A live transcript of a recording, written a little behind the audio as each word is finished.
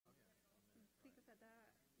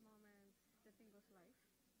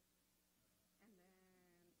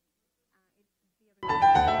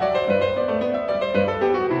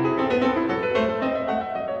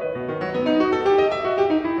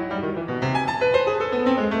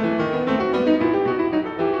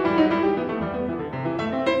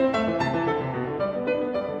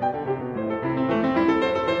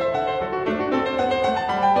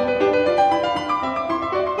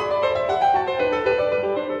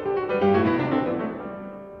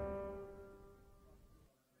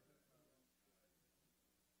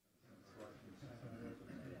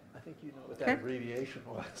abbreviation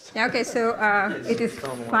was. Yeah, okay, so it is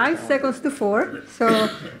 5 seconds to 4. So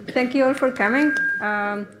thank you all for coming.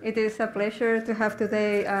 It is a pleasure to have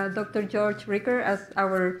today Dr. George Ricker as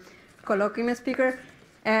our colloquium speaker.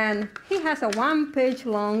 And he has a 1-page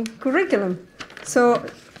long curriculum. So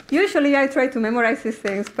usually I try to memorize these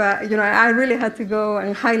things, but I really had to go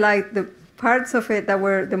and highlight the parts of it that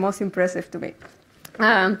were the most impressive to me.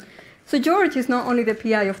 So George is not only the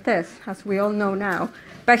PI of TESS, as we all know now,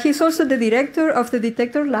 but he's also the director of the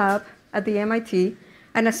detector lab at the MIT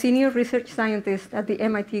and a senior research scientist at the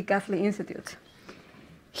MIT Gaffney Institute.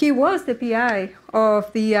 He was the PI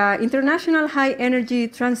of the International High Energy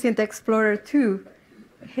Transient Explorer 2,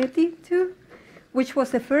 HETI 2, which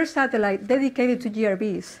was the first satellite dedicated to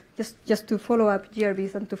GRBs, just to follow up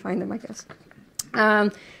GRBs and to find them, I guess.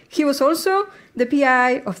 He was also the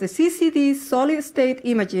PI of the CCD Solid State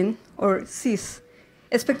Imaging, or CIS,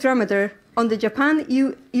 spectrometer on the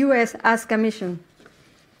Japan-US ASCA mission.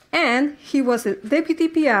 And he was the deputy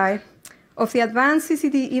PI of the Advanced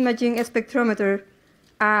CCD Imaging Spectrometer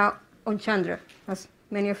on Chandra, as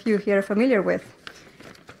many of you here are familiar with.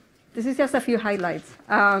 This is just a few highlights.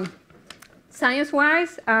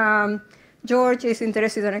 Science-wise, George is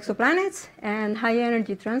interested in exoplanets and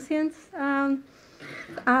high-energy transients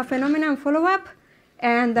phenomena and follow-up.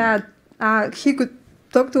 And he could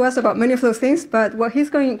talk to us about many of those things, but what he's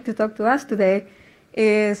going to talk to us today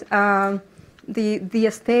is the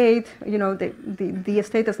state, the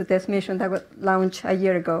state of the TESS mission that was launched a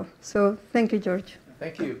year ago. So thank you, George.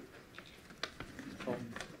 Thank you.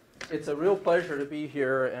 It's a real pleasure to be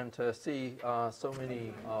here and to see so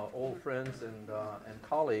many old friends and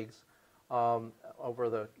colleagues over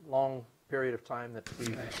the long period of time that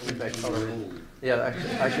we've had color. Yeah,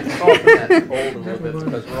 I should soften that old a little bit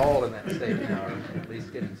because we're all in that state now, or at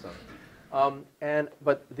least getting some.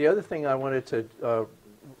 But the other thing I wanted to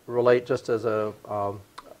relate just as a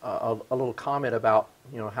little comment about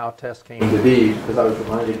how TESS came to be, because I was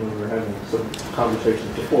reminded when we were having some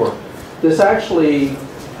conversations before. This actually,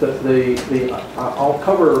 I'll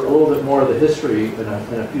cover a little bit more of the history in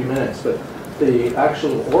a few minutes, but the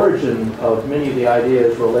actual origin of many of the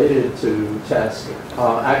ideas related to TESS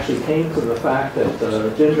actually came from the fact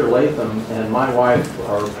that Ginger Latham and my wife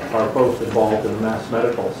are both involved in the Mass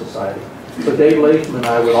Medical Society. So Dave Latham and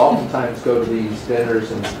I would oftentimes go to these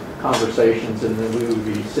dinners and conversations, and then we would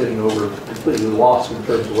be sitting over completely lost in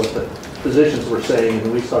terms of what the physicians were saying,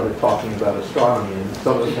 and we started talking about astronomy and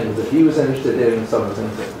some of the things that he was interested in and some of the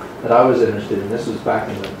things that I was interested in. This was back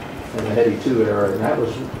in the HETI 2 era, and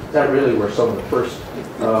that really were some of the first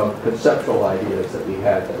conceptual ideas that we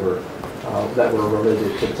had that were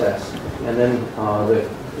related to TESS. And then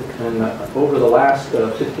over the last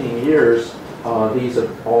 15 years, these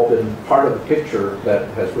have all been part of the picture that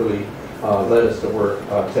has really led us to where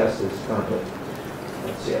TESS is currently.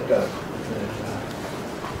 Let's see, I've got it.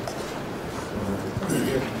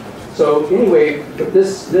 So anyway,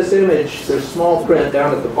 this image, there's small print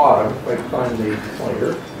down at the bottom. If I can find the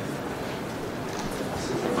pointer.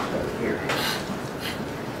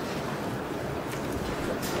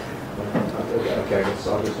 Okay, I guess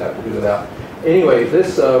I'll just have to do without. Anyway,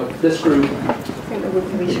 this group,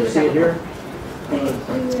 can you see it here?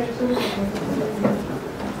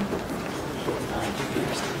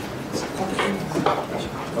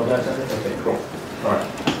 Oh, that's it? Okay, cool. All right.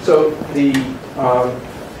 So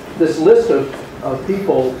this list of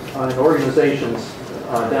people and organizations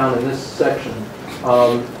down in this section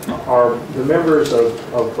are the members of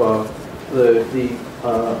the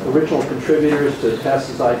original contributors to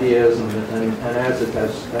TESS's ideas and as it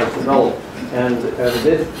has developed. And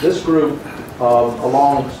this group,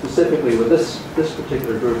 along specifically with this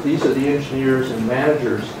particular group, these are the engineers and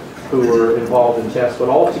managers who were involved in TESS, but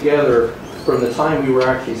all together from the time we were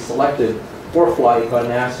actually selected for flight by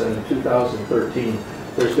NASA in 2013,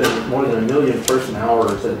 there's been more than 1 million person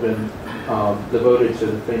hours that have been devoted to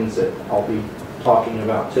the things that I'll be talking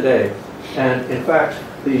about today. And in fact,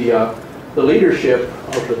 the leadership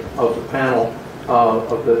of the panel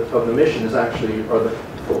of the mission is actually are the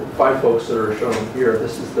 5 folks that are shown here.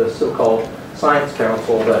 This is the so-called Science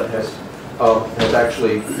Council that has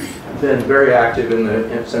actually been very active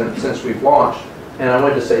since we've launched. And I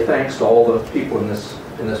wanted to say thanks to all the people in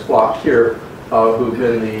this block here who've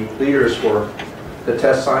been the leaders for the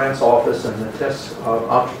TESS Science Office and the TESS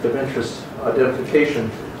Object of Interest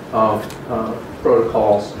Identification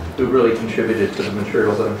protocols who really contributed to the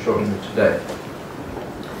materials that I'm showing you today.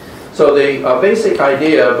 So the basic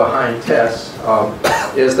idea behind TESS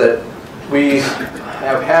is that we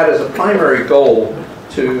have had as a primary goal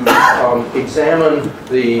to examine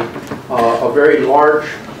a very large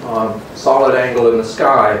solid angle in the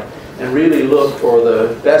sky and really look for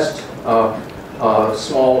the best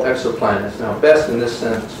small exoplanets. Now, best in this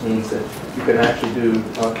sense means that you can actually do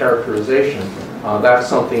characterization. That's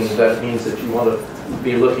something that means that you want to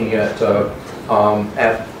be looking at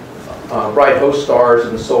bright host stars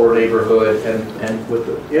in the solar neighborhood, and with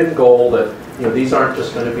the end goal that these aren't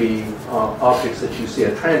just going to be objects that you see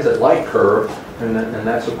a transit light curve, and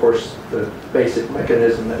that's of course the basic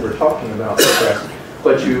mechanism that we're talking about.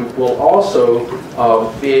 But you will also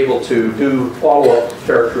be able to do follow-up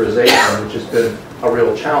characterization, which has been a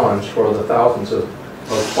real challenge for the thousands of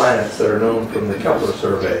planets that are known from the Kepler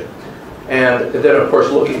survey. And then, of course,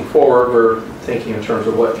 looking forward, we're thinking in terms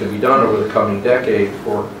of what can be done over the coming decade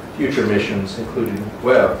for future missions, including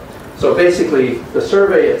Webb. So basically, the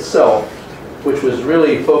survey itself, which was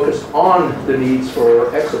really focused on the needs for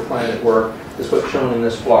exoplanet work, is what's shown in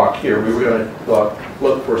this block here. We were going to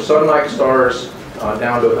look for sun-like stars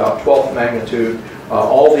down to about 12th magnitude,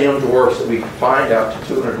 all the young dwarfs that we could find out to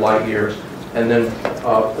 200 light years, and then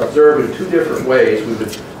observe in two different ways. We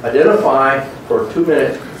would identify for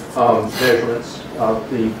 2-minute measurements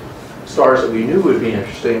the stars that we knew would be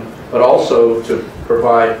interesting, but also to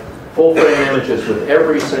provide full frame images with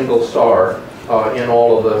every single star in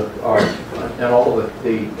all of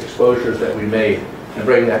the exposures that we made, and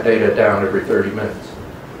bring that data down every 30 minutes.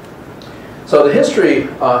 So the history,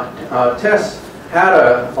 TESS had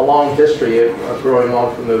a long history of growing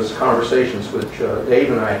on from those conversations which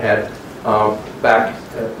Dave and I had back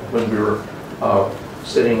when we were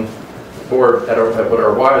sitting board at what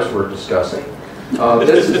our wives were discussing.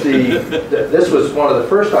 This was one of the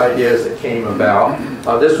first ideas that came about.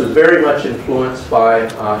 This was very much influenced by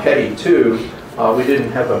HETI 2. We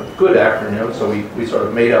didn't have a good acronym, so we sort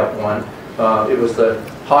of made up one. It was the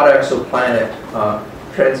Hot Exoplanet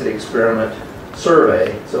Transit Experiment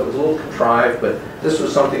Survey, so it was a little contrived, but this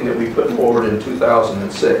was something that we put forward in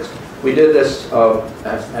 2006. We did this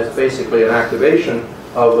as basically an activation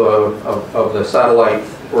of the satellite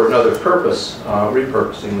for another purpose,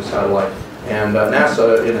 repurposing the satellite. And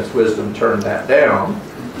NASA, in its wisdom, turned that down.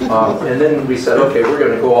 And then we said, okay, we're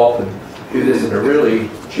going to go off and do this in a really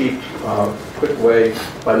cheap, quick way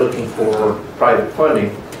by looking for private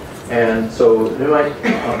funding. And so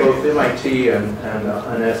both MIT and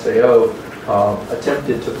an SAO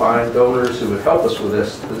attempted to find donors who would help us with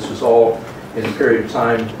this. This was all in a period of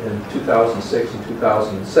time in 2006 and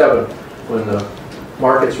 2007 when the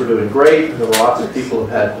markets were doing great. There were lots of people who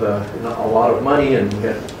had a lot of money, and we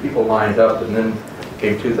had people lined up, and then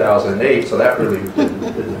came 2008, so that really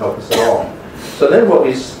didn't help us at all. So then what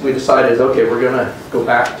we decided is, okay, we're going to go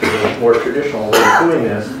back to the more traditional way of doing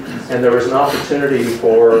this, and there was an opportunity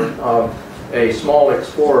for a small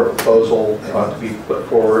Explorer proposal to be put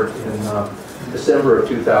forward in December of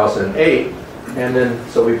 2008. And then,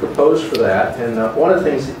 so we proposed for that, and one of the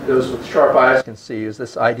things those with sharp eyes can see is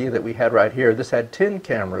this idea that we had right here. This had 10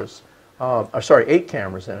 cameras, or sorry, 8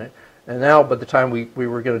 cameras in it, and now by the time we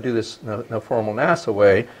were going to do this no formal NASA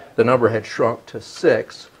way, the number had shrunk to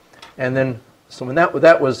 6. And then, so when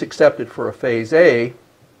that was accepted for a phase A,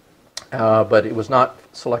 but it was not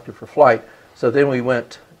selected for flight, so then we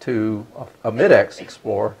went to a mid-X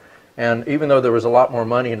Explorer, and even though there was a lot more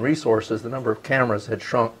money and resources, the number of cameras had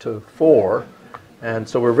shrunk to 4. And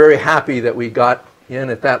so we're very happy that we got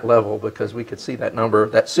in at that level, because we could see that number,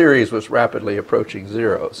 that series was rapidly approaching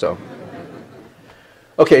 0. So,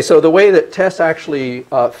 okay, so the way that TESS actually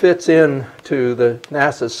fits into the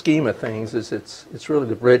NASA scheme of things is it's really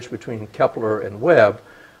the bridge between Kepler and Webb,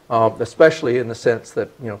 especially in the sense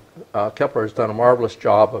that Kepler has done a marvelous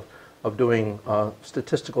job of doing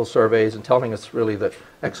statistical surveys and telling us really that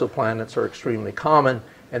exoplanets are extremely common.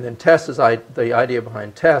 And then TESS the idea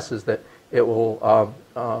behind TESS is that it will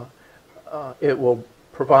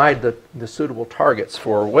provide the suitable targets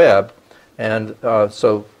for Webb. And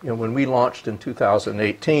so when we launched in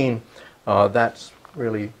 2018, that's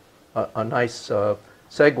really a nice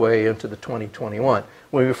segue into the 2021.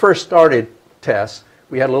 When we first started TESS,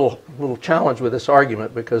 we had a little challenge with this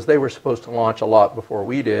argument, because they were supposed to launch a lot before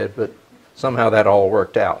we did, but somehow that all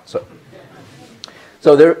worked out.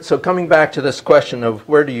 So coming back to this question of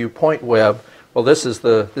where do you point Webb, well, this is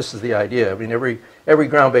the idea. I mean, every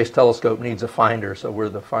ground-based telescope needs a finder, so we're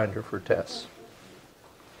the finder for TESS,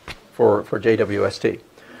 for JWST.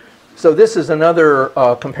 So this is another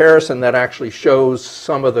comparison that actually shows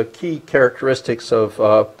some of the key characteristics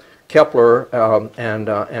of Kepler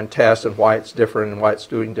and TESS, and why it's different and why it's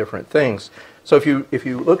doing different things. So if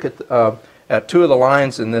you look at two of the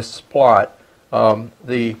lines in this plot,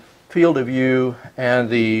 the field of view and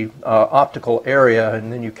the optical area,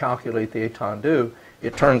 and then you calculate the étendue,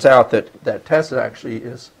 it turns out that TESS actually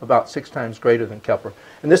is about 6 times greater than Kepler.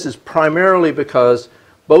 And this is primarily because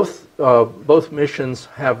both missions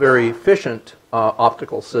have very efficient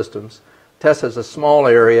optical systems. TESS has a small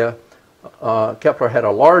area, Kepler had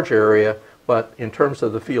a large area, but in terms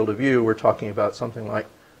of the field of view, we're talking about something like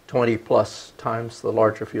 20 plus times the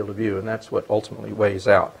larger field of view, and that's what ultimately weighs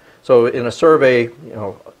out. So in a survey,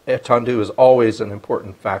 étendue is always an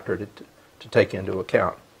important factor to take into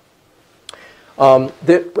account.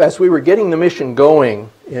 As we were getting the mission going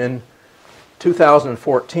in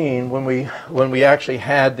 2014, when we actually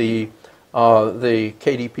had the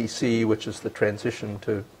KDPC, which is the transition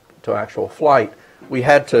to actual flight, we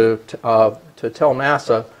had to tell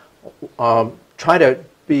NASA, try to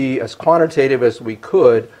be as quantitative as we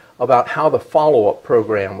could about how the follow-up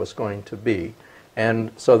program was going to be.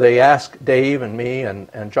 And so they asked Dave and me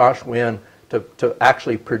and Josh Wynn to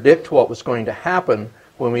actually predict what was going to happen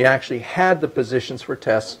when we actually had the positions for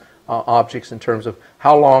TESS objects in terms of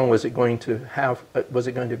how long was it going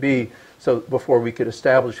to be so before we could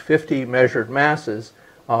establish 50 measured masses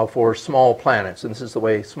for small planets. And this is the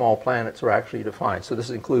way small planets are actually defined. So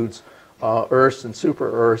this includes Earths and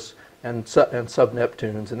super-Earths and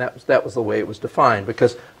sub-Neptunes, and that was the way it was defined,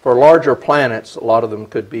 because for larger planets, a lot of them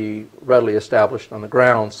could be readily established on the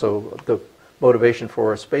ground, so the motivation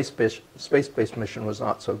for a space-based mission was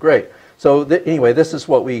not so great. So anyway, this is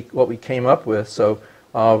what we came up with. So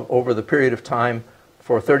over the period of time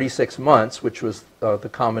for 36 months, which was the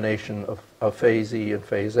combination of phase E and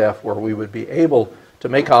phase F, where we would be able to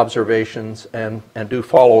make observations and do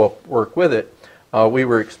follow-up work with it, we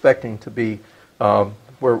were expecting to be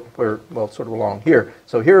we're sort of along here.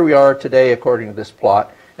 So here we are today according to this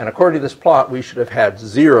plot. And according to this plot, we should have had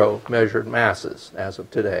 0 measured masses as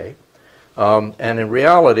of today. And in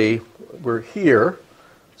reality, we're here.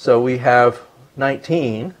 So we have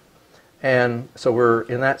 19. And so we're,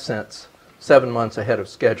 in that sense, 7 months ahead of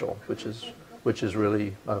schedule, which is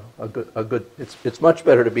really a good it's much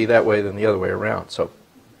better to be that way than the other way around. So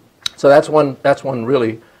that's one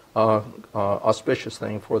really auspicious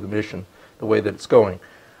thing for the mission, the way that it's going.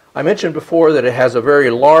 I mentioned before that it has a very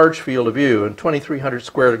large field of view, and 2,300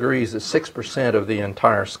 square degrees is 6% of the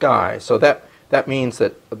entire sky. So that means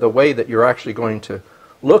that the way that you're actually going to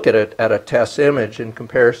look at it at a TESS image in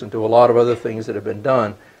comparison to a lot of other things that have been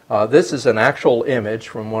done, this is an actual image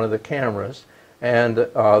from one of the cameras, and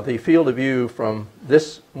the field of view from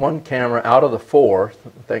this one camera out of the 4,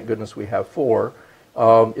 thank goodness we have 4,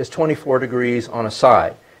 is 24 degrees on a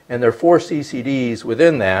side. And there are 4 CCDs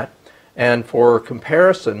within that. And for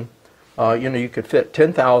comparison, you could fit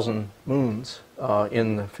 10,000 moons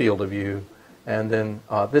in the field of view. And then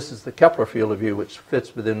this is the Kepler field of view, which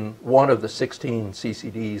fits within one of the 16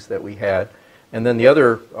 CCDs that we had. And then the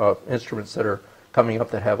other instruments that are coming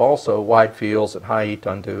up that have also wide fields at high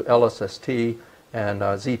étendue, LSST and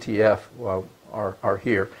ZTF are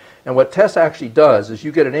here. And what TESS actually does is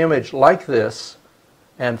you get an image like this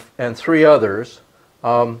and 3 others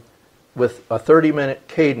with a 30-minute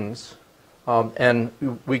cadence. And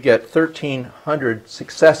we get 1,300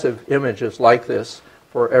 successive images like this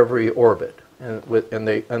for every orbit, and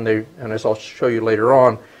as I'll show you later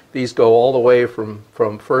on, these go all the way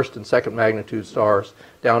from first and second magnitude stars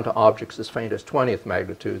down to objects as faint as 20th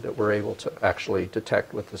magnitude that we're able to actually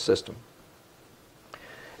detect with the system.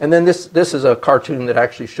 And then this is a cartoon that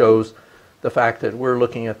actually shows the fact that we're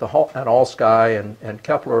looking at all sky, and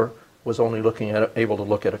Kepler was only able to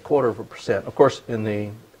look at 0.25%. Of course, in the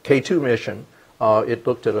K2 mission, it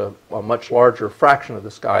looked at a much larger fraction of the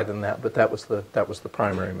sky than that, but that was the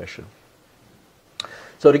primary mission.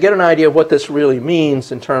 So to get an idea of what this really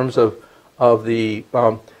means in terms of the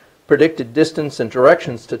predicted distance and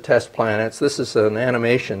directions to TESS planets, this is an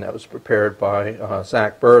animation that was prepared by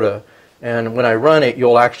Zach Berta, and when I run it,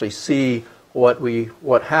 you'll actually see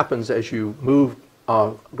what happens as you move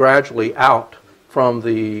gradually out from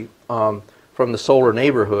the solar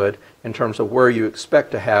neighborhood in terms of where you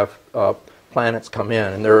expect to have planets come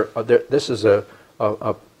in. And this is an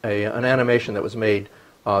animation that was made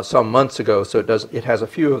some months ago, so it has a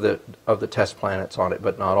few of the TESS planets on it,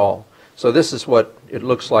 but not all. So this is what it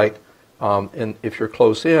looks like, and if you're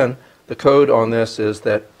close in, the code on this is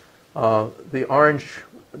that the orange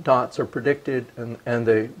dots are predicted and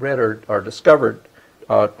the red are discovered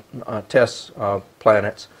TESS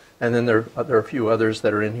planets, and then there are a few others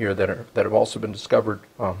that are in here that have also been discovered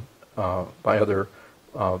by other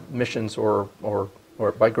missions or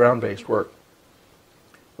by ground-based work.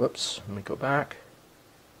 Whoops, let me go back.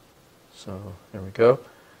 So there we go.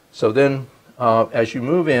 So then as you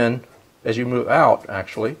move out,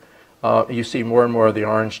 actually, you see more and more of the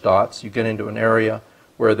orange dots. You get into an area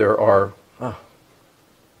where there are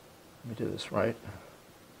Let me do this right.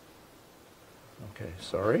 Okay,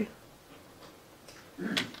 sorry.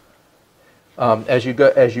 As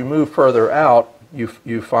you move further out,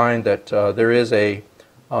 you find that there is a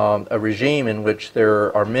regime in which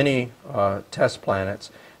there are many TESS planets,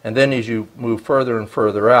 and then as you move further and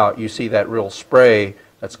further out, you see that real spray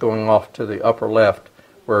that's going off to the upper left,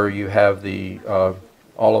 where you have the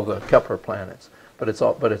all of the Kepler planets. But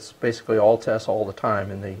it's basically all TESS all the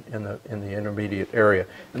time in the intermediate area,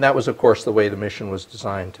 and that was, of course, the way the mission was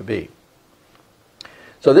designed to be.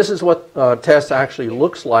 So this is what TESS actually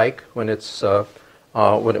looks like when it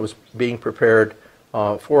was being prepared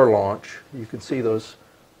for launch. You can see those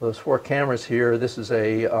 4 cameras here. This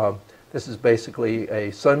is basically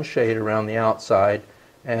a sunshade around the outside,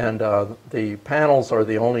 and the panels are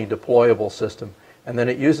the only deployable system. And then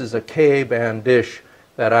it uses a Ka-band dish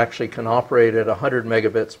that actually can operate at 100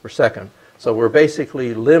 megabits per second. So we're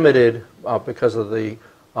basically limited because of the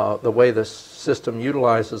way the system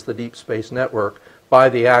utilizes the deep space network by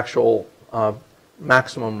the actual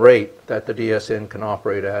maximum rate that the DSN can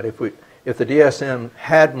operate at. If the DSN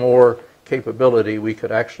had more capability, we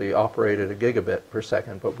could actually operate at a gigabit per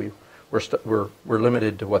second, but we're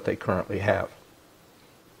limited to what they currently have.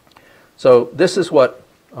 So this is what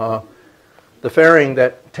the fairing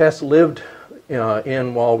that TESS lived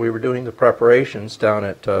in while we were doing the preparations down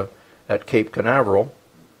at Cape Canaveral.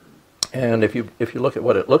 And if you look at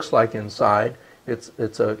what it looks like inside,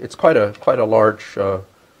 it's quite a large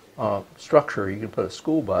structure. You can put a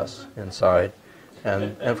school bus inside,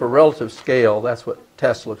 and for relative scale, that's what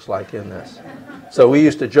TESS looks like in this. So we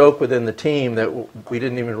used to joke within the team that we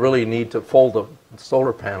didn't even really need to fold the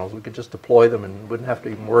solar panels. We could just deploy them and wouldn't have to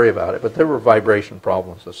even worry about it. But there were vibration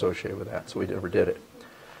problems associated with that, so we never did it.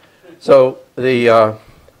 So the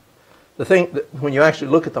thing, when you actually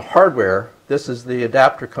look at the hardware, this is the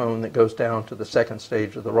adapter cone that goes down to the second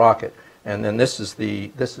stage of the rocket, and then this is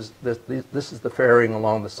the fairing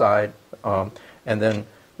along the side, and then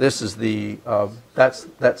this is the that's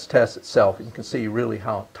TESS itself. You can see really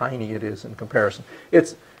how tiny it is in comparison.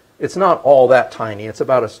 It's not all that tiny. It's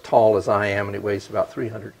about as tall as I am, and it weighs about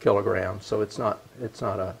 300 kilograms. So it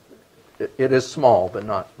is small, but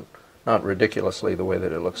not ridiculously the way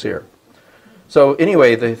that it looks here. So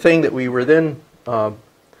anyway, the thing that we were then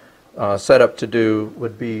set up to do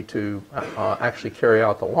would be to actually carry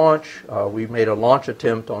out the launch. We made a launch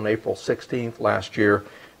attempt on April 16th last year,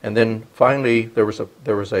 and then finally there was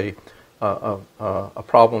a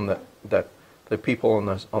problem that the people on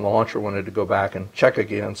the launcher wanted to go back and check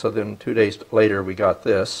again. So then 2 days later we got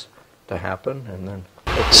this to happen, and then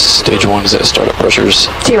Stage 1 is at startup pressures.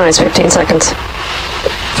 T-minus 15 seconds.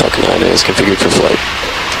 Falcon 9 is configured for flight.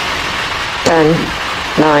 10,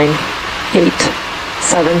 9, 8,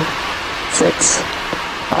 7, 6,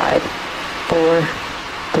 5, 4,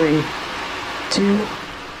 3, 2,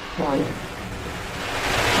 1.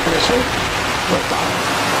 Mission liftoff.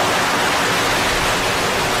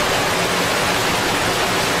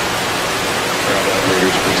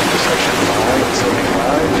 Section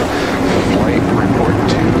 575. Flight report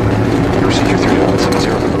to procedure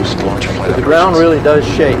 3.70 post launch flight. The ground really does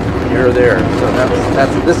shake when you're there. So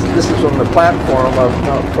this is from the platform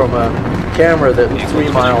from a camera that's 3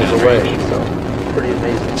 miles away. So pretty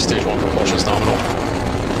amazing. Stage 1 propulsion is nominal.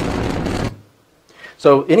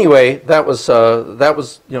 So anyway, that was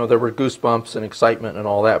there were goosebumps and excitement and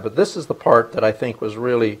all that. But this is the part that I think was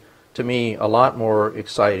really, to me, a lot more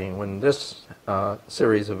exciting when this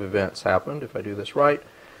series of events happened. If I do this right,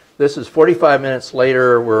 this is 45 minutes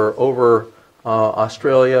later. We're over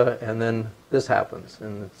Australia, and then this happens,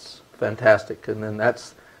 and it's fantastic. And then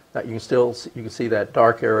you can see that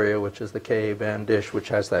dark area, which is the Ka-band dish, which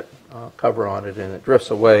has that cover on it, and it drifts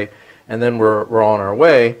away. And then we're on our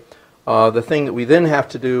way. The thing that we then have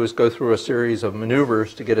to do is go through a series of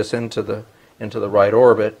maneuvers to get us into the right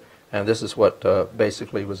orbit. And this is what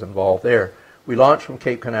basically was involved there. We launched from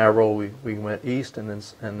Cape Canaveral. We went east and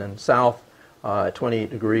then south at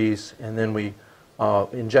 28 degrees, and then we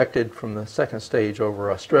injected from the second stage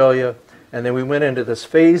over Australia, and then we went into this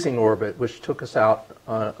phasing orbit, which took us out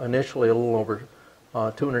initially a little over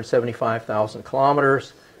 275,000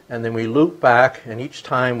 kilometers, and then we looped back, and each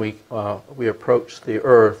time we approached the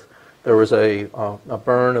Earth, there was a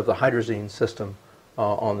burn of the hydrazine system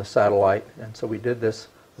on the satellite, and so we did this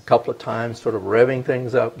a couple of times, sort of revving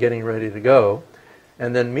things up, getting ready to go.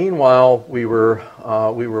 And then meanwhile, we were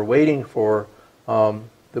waiting for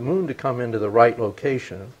the moon to come into the right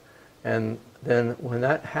location. And then when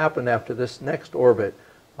that happened after this next orbit,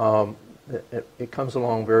 it comes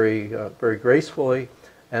along very gracefully.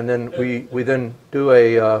 And then we then do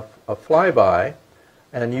a flyby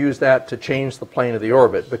and use that to change the plane of the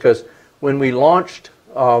orbit. Because when we launched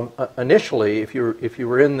initially, if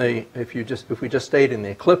we just stayed in the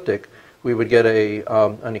ecliptic, we would get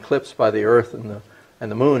an eclipse by the Earth and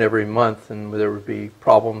the Moon every month, and there would be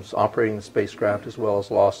problems operating the spacecraft as well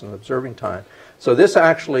as loss in observing time. So this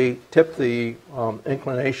actually tipped the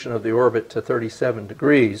inclination of the orbit to 37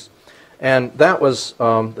 degrees, and that was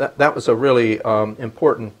a really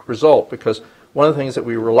important result, because one of the things that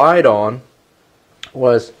we relied on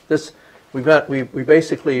was this. We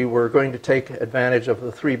basically were going to take advantage of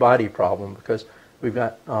the three-body problem, because we've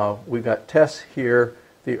got TESS here,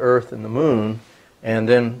 the Earth, and the Moon, and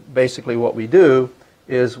then basically what we do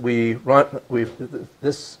is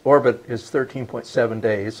this orbit is 13.7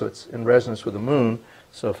 days, so it's in resonance with the Moon.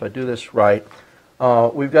 So if I do this right,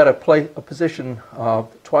 we've got a position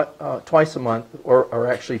twice a month, or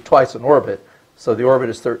actually twice in orbit. So the orbit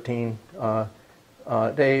is 13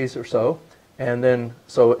 days or so. And then,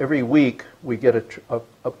 so every week we get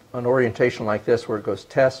an orientation like this, where it goes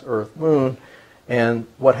TESS, Earth, Moon. And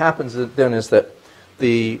what happens then is that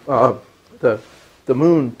the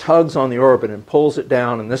Moon tugs on the orbit and pulls it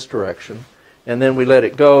down in this direction, and then we let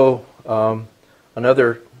it go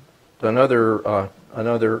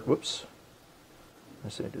whoops,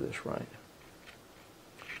 let's see, I do this right.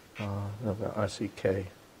 I see K,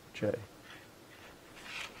 J.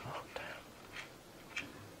 Oh, damn.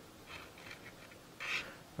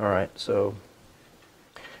 All right, so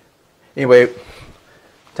anyway,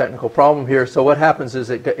 technical problem here. So what happens is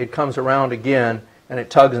it comes around again, and it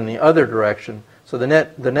tugs in the other direction. So the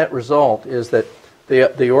net result is that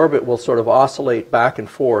the orbit will sort of oscillate back and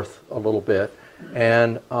forth a little bit,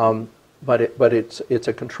 and but it's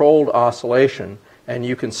a controlled oscillation, and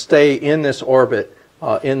you can stay in this orbit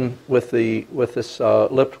with this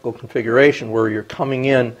elliptical configuration, where you're coming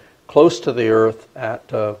in close to the Earth at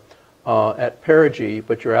perigee,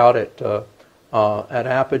 but you're out at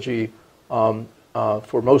apogee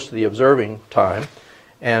for most of the observing time.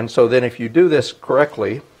 And so then if you do this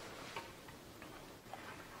correctly,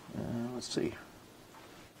 let's see.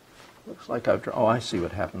 Looks like oh, I see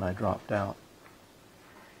what happened. I dropped out.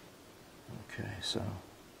 Okay, so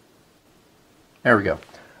there we go.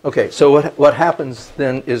 Okay, so what happens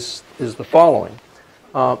then is the following.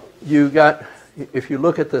 If you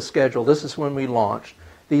look at the schedule, this is when we launched.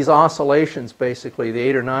 These oscillations, basically the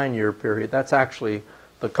 8 or 9 year period, that's actually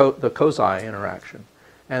the Kozai interaction.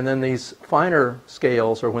 And then these finer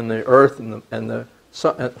scales are when the Earth and the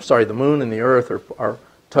Moon and the Earth are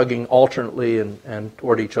tugging alternately and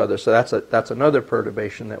toward each other. So that's another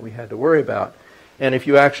perturbation that we had to worry about. And if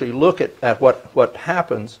you actually look at what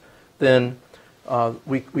happens, then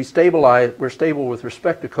we're stable with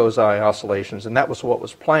respect to Kozai oscillations, and that was what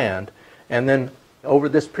was planned. And then over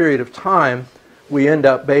this period of time, we end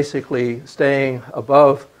up basically staying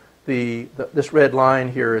above this red line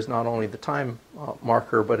here is not only the time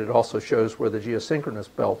marker, but it also shows where the geosynchronous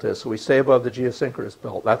belt is. So we stay above the geosynchronous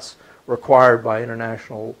belt. That's required by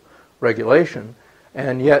international regulation,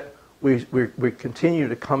 and yet we continue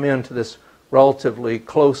to come into this relatively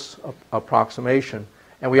close approximation,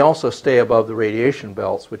 and we also stay above the radiation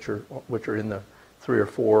belts, which are in the 3 or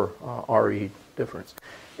 4 RE difference.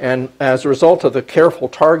 And as a result of the careful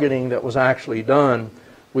targeting that was actually done,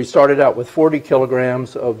 we started out with 40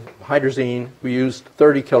 kilograms of hydrazine. We used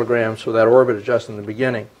 30 kilograms for that orbit adjust in the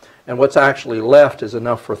beginning. And what's actually left is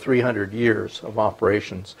enough for 300 years of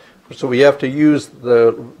operations. So we have to use a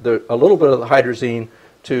little bit of the hydrazine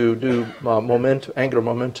to do angular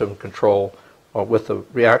momentum control with the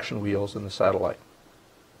reaction wheels in the satellite.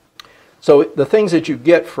 So the things that you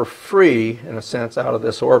get for free, in a sense, out of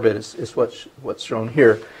this orbit is what's shown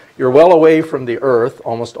here. You're well away from the Earth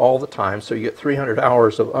almost all the time, so you get 300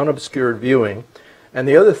 hours of unobscured viewing. And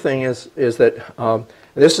the other thing is that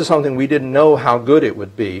this is something we didn't know how good it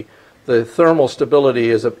would be. The thermal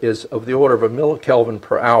stability is of the order of 1 millikelvin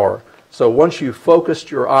per hour. So once you've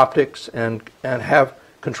focused your optics and have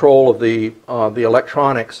control of the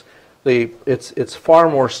electronics, it's far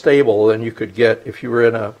more stable than you could get if you were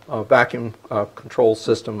in a vacuum control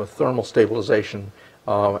system with thermal stabilization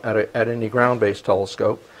at any ground-based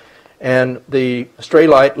telescope. And the stray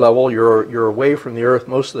light level, you're away from the Earth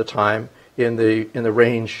most of the time in the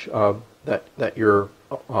range that you're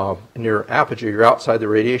in your apogee. You're outside the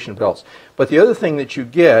radiation belts. But the other thing that you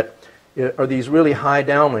get are these really high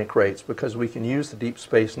downlink rates, because we can use the deep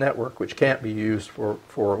space network, which can't be used for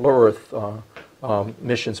low Earth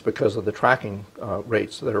missions because of the tracking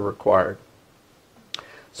rates that are required.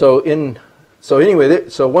 So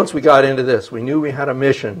once we got into this, we knew we had a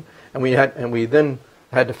mission, and we then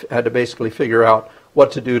had to basically figure out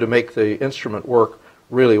what to do to make the instrument work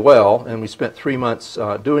really well, and we spent 3 months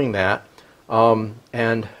doing that.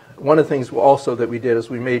 And one of the things also that we did is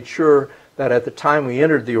we made sure that at the time we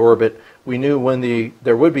entered the orbit, we knew when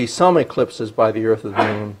there would be some eclipses by the Earth or the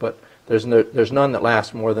Moon, but there's none that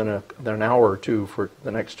last more than an hour or two for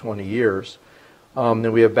the next 20 years.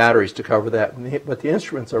 Then we have batteries to cover that. But the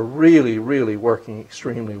instruments are really, really working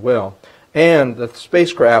extremely well. And the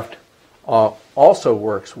spacecraft also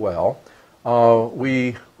works well.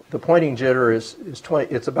 The pointing jitter is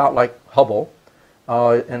 20, it's about like Hubble,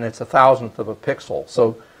 and it's 1,000th of a pixel.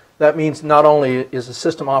 So that means not only is the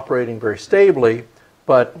system operating very stably,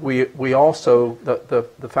 but we also,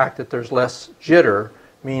 the fact that there's less jitter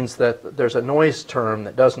means that there's a noise term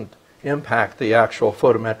that doesn't impact the actual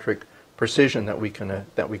photometric precision that we can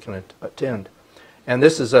attend. And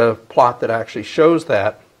this is a plot that actually shows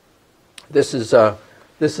that. This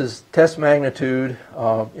is test magnitude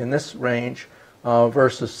in this range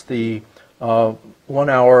versus the 1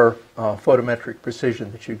 hour photometric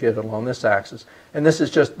precision that you get along this axis. And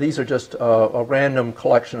these are just a random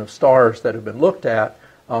collection of stars that have been looked at,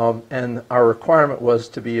 and our requirement was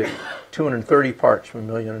to be at 230 parts per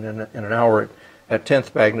million in an hour at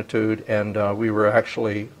 10th magnitude, and we were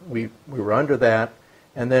actually we were under that,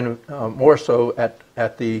 and then more so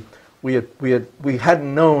at the we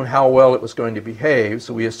hadn't known how well it was going to behave,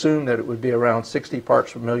 so we assumed that it would be around 60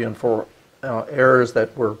 parts per million for errors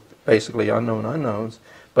that were basically unknown unknowns,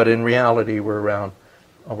 but in reality we're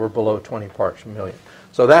below 20 parts per million.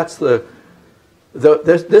 So that's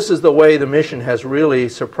this is the way the mission has really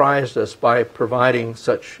surprised us by providing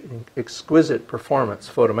such exquisite performance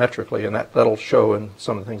photometrically, and that'll show in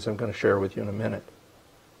some of the things I'm going to share with you in a minute.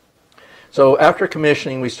 So after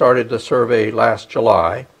commissioning, we started the survey last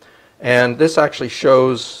July, and this actually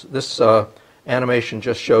shows, this animation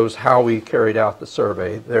just shows how we carried out the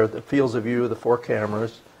survey. There are the fields of view of the 4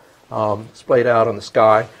 cameras splayed out on the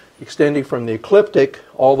sky, extending from the ecliptic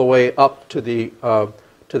all the way up to the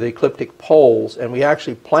ecliptic poles, and we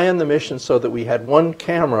actually planned the mission so that we had one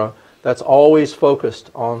camera that's always focused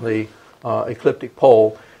on the ecliptic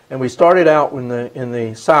pole. And we started out in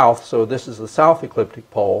the south, so this is the south ecliptic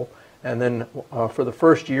pole, and then for the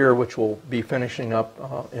first year, which we'll be finishing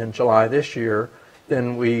up in July this year,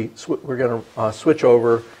 then we're going to switch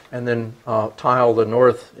over and then tile the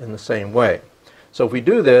north in the same way. So if we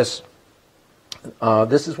do this,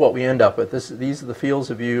 this is what we end up with. These are the fields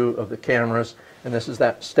of view of the cameras, and this is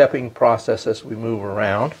that stepping process as we move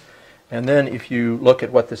around. And then if you look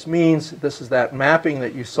at what this means, this is that mapping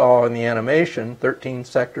that you saw in the animation, 13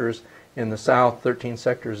 sectors in the south, 13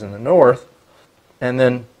 sectors in the north. And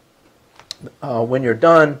then when you're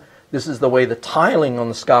done, this is the way the tiling on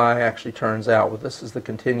the sky actually turns out. Well, this is the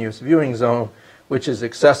continuous viewing zone, which is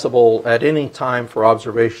accessible at any time for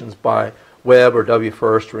observations by Webb or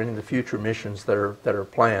WFIRST or any of the future missions that are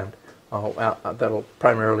planned. That'll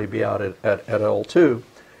primarily be out at L2.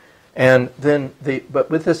 And then but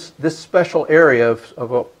with this special area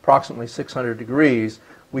of approximately 600 degrees,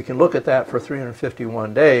 we can look at that for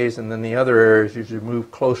 351 days, and then the other areas, as you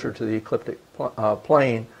move closer to the ecliptic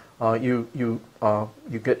plane, you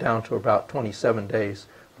get down to about 27 days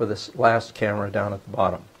for this last camera down at the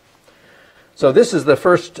bottom. So this is the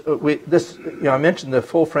first, I mentioned the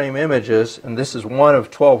full frame images, and this is one of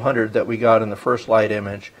 1,200 that we got in the first light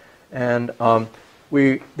image. And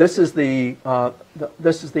this is the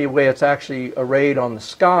way it's actually arrayed on the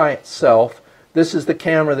sky itself. This is the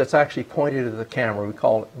camera that's actually pointed at the camera,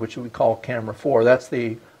 which we call camera 4. That's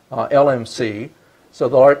the LMC. So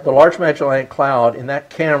the Large Magellanic Cloud, in that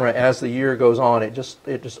camera, as the year goes on, it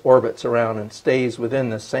just orbits around and stays within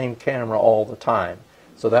the same camera all the time.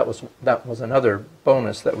 So that was another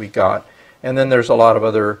bonus that we got. And then there's a lot of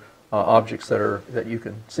other objects that you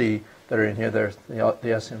can see that are in here. There's the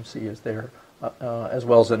SMC is there, as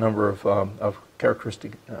well as a number of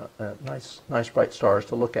characteristic nice bright stars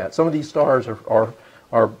to look at. Some of these stars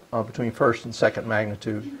are between first and second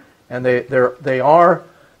magnitude, and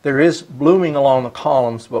there is blooming along the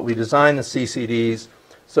columns, but we designed the CCDs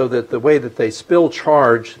so that the way that they spill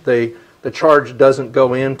charge, the charge doesn't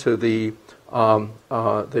go into the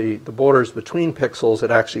borders between pixels.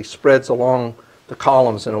 It actually spreads along the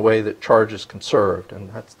columns in a way that charge is conserved,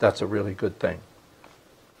 and that's a really good thing.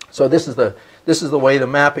 So this is the way the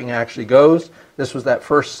mapping actually goes. This was that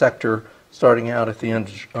first sector starting out at the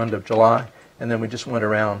end of July, and then we just went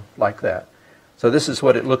around like that. So this is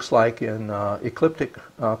what it looks like in ecliptic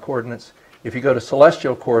coordinates. If you go to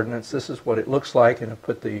celestial coordinates, this is what it looks like, and I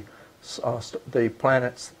put the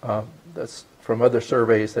planets that's from other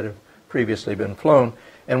surveys that have previously been flown,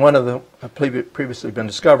 and one of them previously been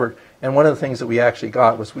discovered. And one of the things that we actually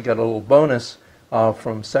got was we got a little bonus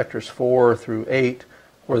from sectors 4 through 8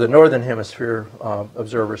 where the northern hemisphere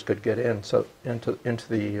observers could get in, so into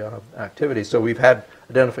the activity. So we've had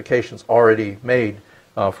identifications already made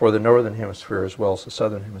for the northern hemisphere as well as the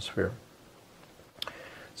southern hemisphere.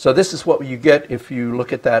 So this is what you get if you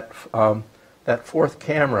look at that that fourth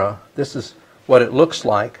camera. This is what it looks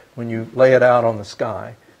like when you lay it out on the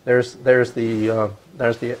sky. There's the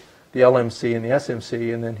LMC and the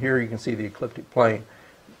SMC, and then here you can see the ecliptic plane.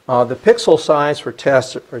 The pixel size for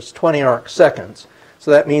TESS is 20 arc seconds. So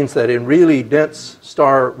that means that in really dense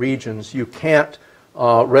star regions, you can't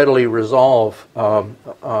readily resolve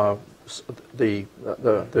the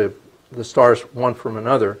stars one from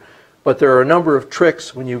another. But there are a number of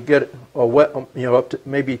tricks when you get up to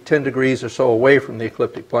maybe 10 degrees or so away from the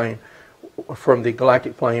ecliptic plane, from the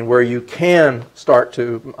galactic plane, where you can start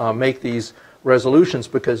to make these resolutions,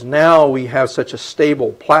 because now we have such a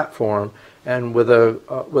stable platform, and with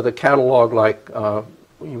a catalog like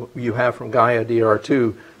you have from Gaia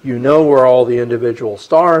DR2, you know where all the individual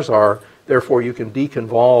stars are, therefore you can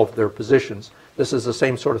deconvolve their positions. This is the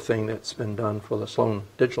same sort of thing that's been done for the Sloan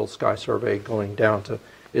Digital Sky Survey, going down to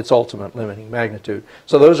its ultimate limiting magnitude.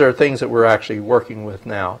 So those are things that we're actually working with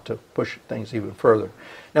now to push things even further.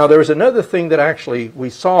 Now there was another thing that actually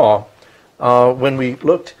we saw when we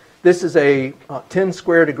looked. This is a 10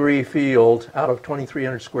 square degree field out of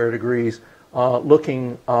 2,300 square degrees,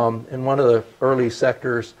 looking in one of the early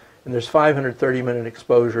sectors, and there's 530-minute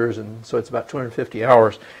exposures, and so it's about 250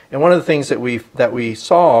 hours. And one of the things that we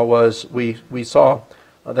saw was we saw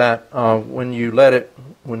that when you let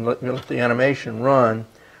the animation run,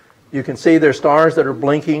 you can see there's stars that are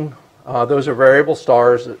blinking. Those are variable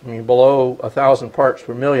stars. I mean, below 1,000 parts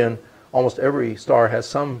per million, almost every star has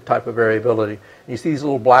some type of variability. And you see these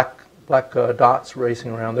little black dots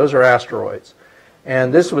racing around. Those are asteroids.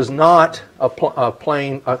 And this was not a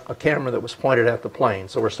camera that was pointed at the plane.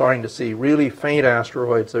 So we're starting to see really faint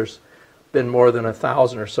asteroids. There's been more than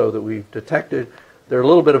 1,000 or so that we've detected. They're a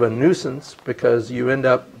little bit of a nuisance because they end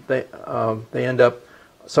up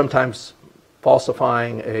sometimes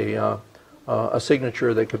falsifying a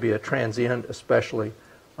signature that could be a transient, especially.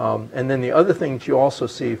 And then the other thing that you also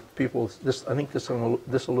see, people, I think this will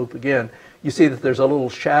loop again. You see that there's a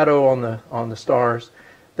little shadow on the stars.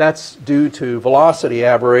 That's due to velocity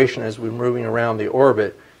aberration as we're moving around the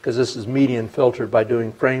orbit, because this is median filtered by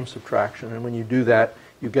doing frame subtraction. And when you do that,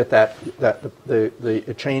 you get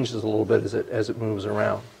it changes a little bit as it moves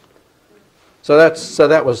around. So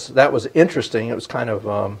that was interesting. It was kind of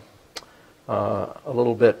a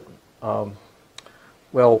little bit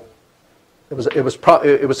well. It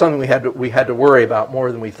was something we had to worry about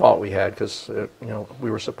more than we thought we had, because we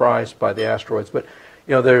were surprised by the asteroids. But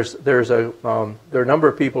there are a number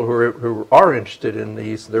of people who are interested in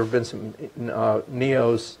these. There have been some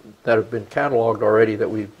NEOs that have been cataloged already that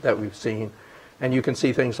we've seen, and you can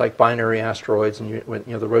see things like binary asteroids and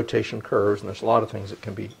the rotation curves, and there's a lot of things that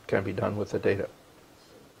can be done with the data.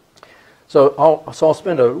 So I'll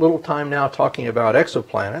spend a little time now talking about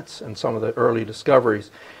exoplanets and some of the early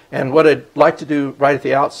discoveries. And what I'd like to do right at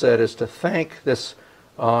the outset is to thank this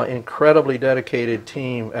incredibly dedicated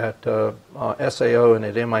team at SAO and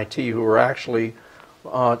at MIT, who were actually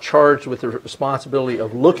charged with the responsibility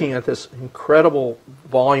of looking at this incredible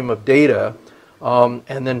volume of data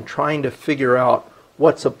and then trying to figure out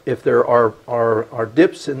if there are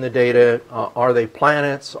dips in the data. Are they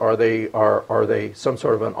planets? Are they some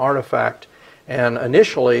sort of an artifact? And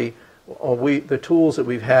initially, the tools that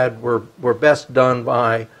we've had were best done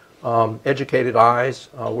by educated eyes,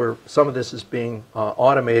 where some of this is being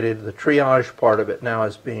automated. The triage part of it now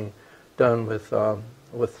is being done with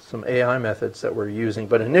some AI methods that we're using.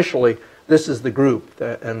 But initially, this is the group,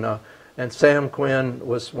 and Sam Quinn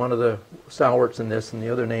was one of the stalwarts in this, and the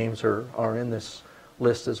other names are in this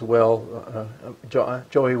list as well.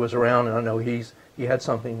 Joey was around, and I know he had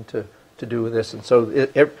something to do with this, and so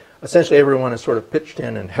essentially everyone has sort of pitched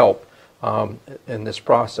in and helped in this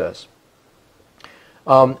process.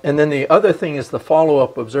 And then the other thing is the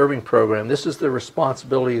follow-up observing program. This is the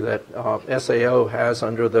responsibility that SAO has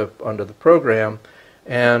under the program,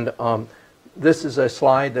 and this is a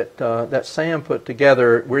slide that Sam put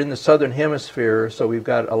together. We're in the southern hemisphere, so we've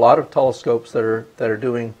got a lot of telescopes that are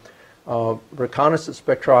doing reconnaissance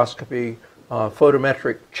spectroscopy,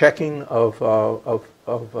 photometric checking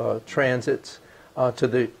of transits to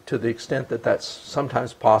the extent that that's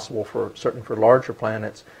sometimes possible certainly for larger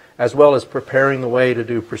planets, as well as preparing the way to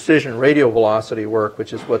do precision radio velocity work,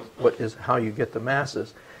 which is how you get the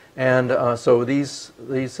masses. And so these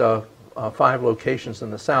 5 locations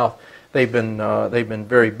in the south, they've been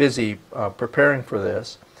very busy preparing for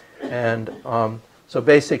this. And So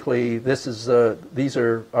basically, these are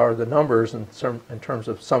the numbers in terms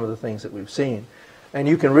of some of the things that we've seen. And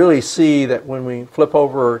you can really see that when we flip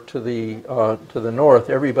over to the north,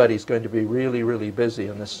 everybody's going to be really, really busy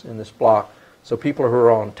in this block. So people who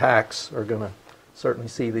are on TACS are going to certainly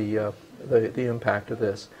see the impact of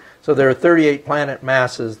this. So there are 38 planet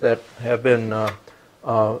masses that have been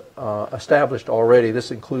established already. This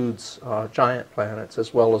includes giant planets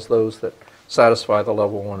as well as those that satisfy the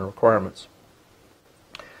level 1 requirements.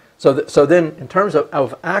 So then, in terms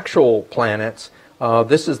of actual planets,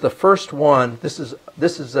 this is the first one. This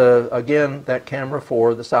is again that camera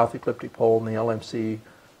for the south ecliptic pole and the LMC,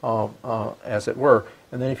 as it were.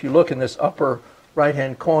 And then, if you look in this upper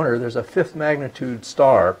right-hand corner, there's a 5th magnitude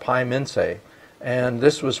star, Pi Mensae, and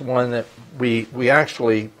this was one that we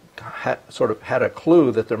actually sort of had a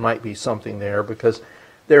clue that there might be something there, because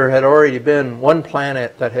there had already been one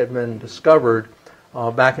planet that had been discovered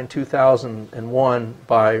back in 2001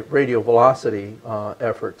 by radio velocity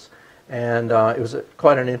efforts, and it was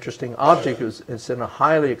quite an interesting object. It's in a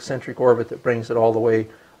highly eccentric orbit that brings it all the way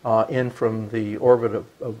in from the orbit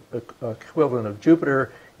of equivalent of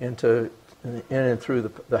Jupiter in and through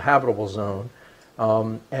the habitable zone,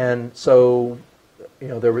 and so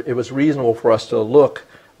it was reasonable for us to look.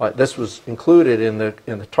 This was included in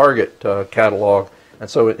the target catalog, and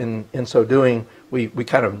so in so doing, we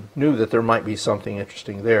kind of knew that there might be something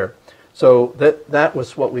interesting there. So that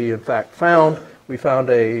was what we in fact found. We found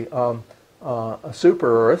a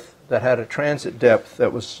super Earth that had a transit depth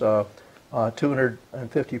that was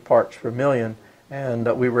 250 parts per million,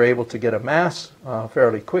 and we were able to get a mass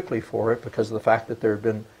fairly quickly for it because of the fact that there had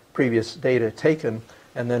been previous data taken.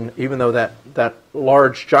 And then, even though that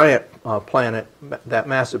large giant planet, that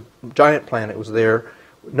massive giant planet was there,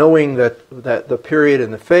 knowing that the period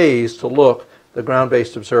and the phase to look, the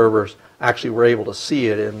ground-based observers actually were able to see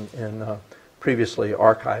it in previously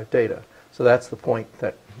archived data. So that's the point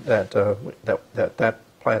that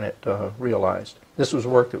planet realized. This was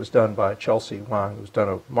work that was done by Chelsea Wang, who's done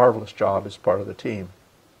a marvelous job as part of the team.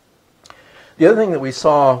 The other thing that we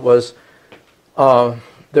saw was there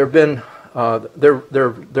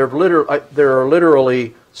are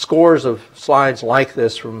literally scores of slides like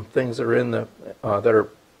this from things that are in the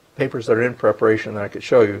papers that are in preparation that I could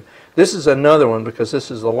show you. This is another one because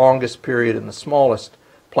this is the longest period and the smallest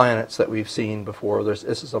planets that we've seen before. This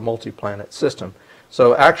is a multi-planet system.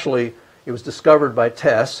 So actually, it was discovered by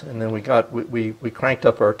TESS, and then we cranked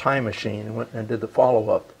up our time machine and went and did the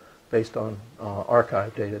follow-up based on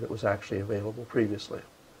archive data that was actually available previously.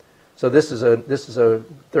 So this is a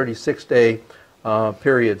 36-day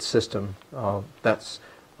period system that's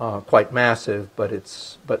quite massive,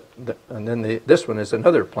 and then this one is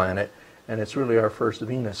another planet, and it's really our first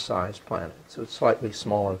Venus-sized planet. So it's slightly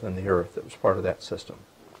smaller than the Earth that was part of that system.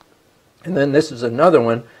 And then this is another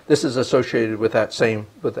one. This is associated with that same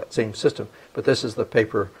system, but this is the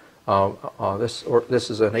paper. This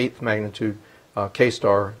is an 8th magnitude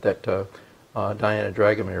K-star that Diana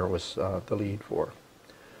Dragomir was the lead for.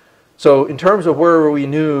 So in terms of where we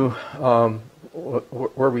knew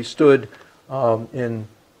where we stood in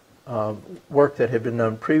work that had been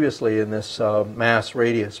done previously in this mass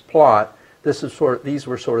radius plot, these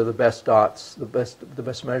were sort of the best dots, the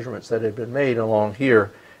best measurements that had been made along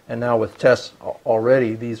here. And now with TESS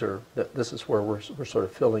already, this is where we're sort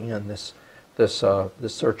of filling in this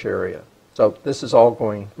search area. So this is all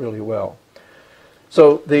going really well.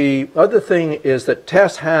 So the other thing is that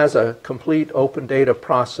TESS has a complete open data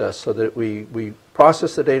process so that we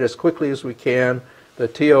process the data as quickly as we can. The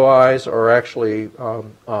TOIs are actually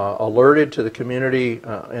alerted to the community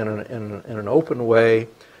in an open way,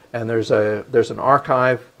 and there's an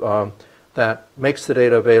archive that makes the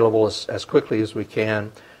data available as quickly as we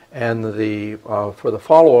can. And for the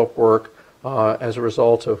follow-up work, as a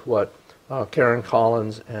result of what Karen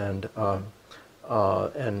Collins and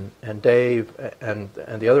Dave and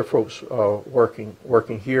the other folks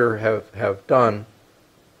working here have done,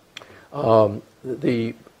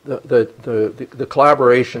 the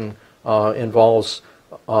collaboration involves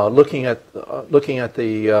looking at the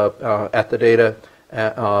data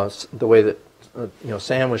the way that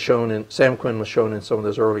Sam Quinn was shown in some of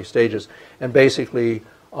those early stages, and basically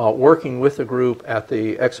working with the group at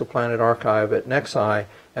the Exoplanet Archive at NexI,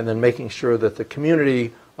 and then making sure that the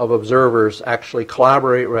community of observers actually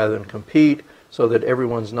collaborate rather than compete, so that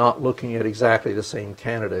everyone's not looking at exactly the same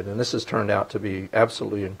candidate. And this has turned out to be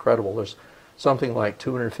absolutely incredible. There's something like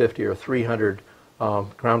 250 or 300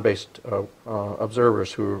 ground-based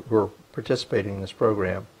observers who are participating in this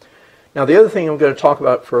program. Now, the other thing I'm going to talk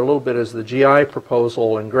about for a little bit is the GI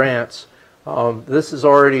proposal and grants. This is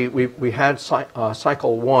already, we had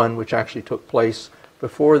cycle 1, which actually took place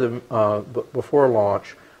before before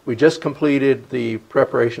launch. We just completed the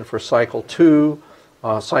preparation for cycle 2.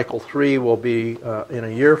 Cycle 3 will be in a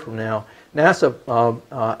year from now. NASA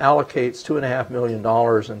allocates $2.5 million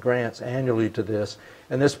in grants annually to this,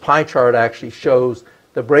 and this pie chart actually shows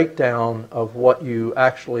the breakdown of what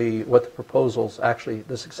the proposals actually,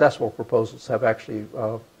 the successful proposals have actually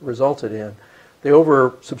resulted in. The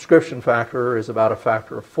oversubscription factor is about a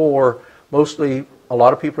factor of 4. Mostly, a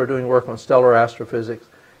lot of people are doing work on stellar astrophysics,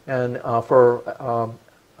 and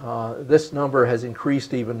this number has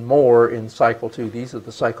increased even more in cycle 2. These are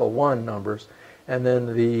the cycle 1 numbers, and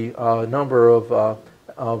then the number of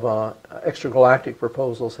extragalactic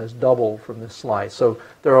proposals has doubled from this slide. So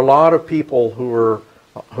there are a lot of people who are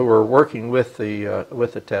working with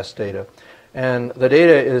the TESS data, and the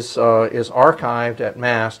data is archived at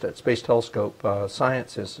MAST at Space Telescope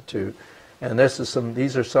Science Institute, and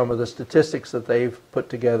these are some of the statistics that they've put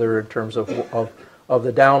together in terms of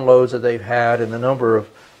the downloads that they've had and the number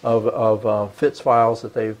of FITS files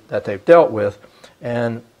that they've dealt with.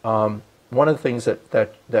 And one of the things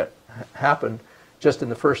that happened just in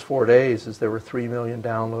the first 4 days is there were 3 million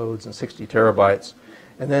downloads and 60 terabytes.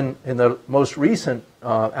 And then in the most recent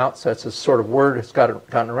outsets, this sort of word has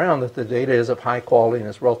gotten around that the data is of high quality and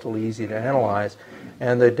is relatively easy to analyze.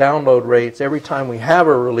 And the download rates, every time we have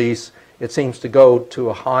a release, it seems to go to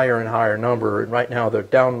a higher and higher number. And right now, the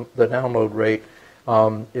download rate,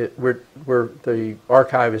 the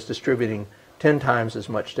archive is distributing 10 times as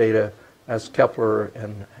much data as Kepler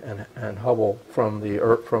and Hubble from the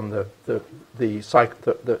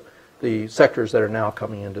sectors that are now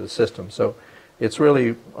coming into the system. So it's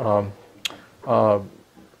really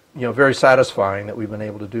very satisfying that we've been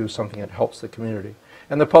able to do something that helps the community.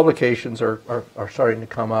 And the publications are starting to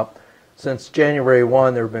come up. Since January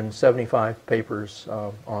 1, there have been 75 papers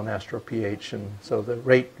on AstroPH, and so the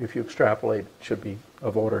rate, if you extrapolate, should be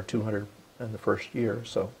of order 200 in the first year.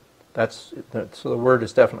 So so the word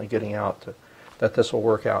is definitely getting out that this will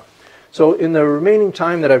work out. So in the remaining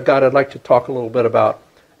time that I've got, I'd like to talk a little bit about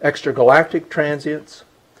extragalactic transients.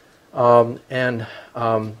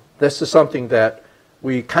 This is something that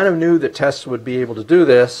we kind of knew that TESS would be able to do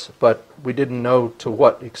this, but we didn't know to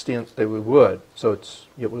what extent they would. So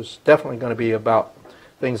it was definitely going to be about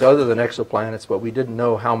things other than exoplanets, but we didn't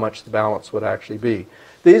know how much the balance would actually be.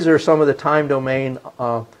 These are some of the time domain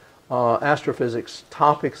astrophysics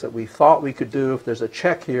topics that we thought we could do. If there's a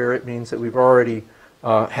check here, it means that we've already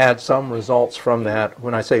had some results from that.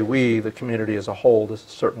 When I say we, the community as a whole, this is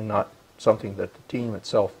certainly not something that the team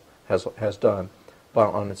itself has done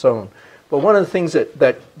on its own. But one of the things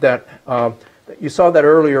that you saw that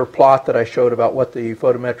earlier plot that I showed about what the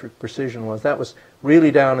photometric precision was, that was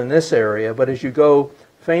really down in this area. But as you go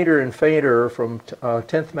fainter and fainter from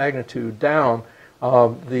 10th magnitude down,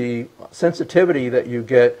 the sensitivity that you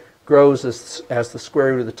get grows as the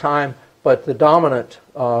square root of the time, but the dominant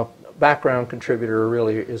background contributor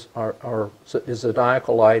really is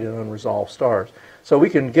zodiacal light and unresolved stars. So we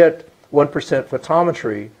can get 1%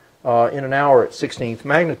 photometry in an hour at 16th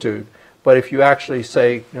magnitude, but if you actually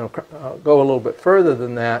say, go a little bit further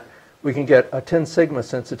than that, we can get a 10 sigma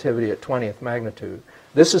sensitivity at 20th magnitude.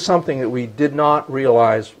 This is something that we did not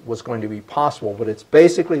realize was going to be possible, but it's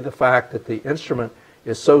basically the fact that the instrument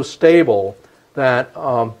is so stable that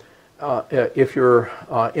if you're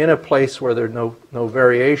in a place where there are no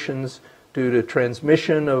variations due to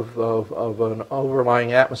transmission of an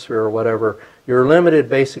overlying atmosphere or whatever, you're limited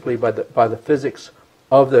basically by the physics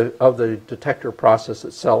of the detector process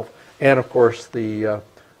itself, and of course the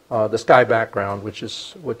sky background,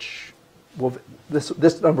 this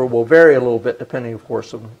number will vary a little bit depending, of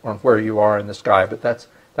course, on where you are in the sky, but that's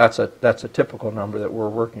a typical number that we're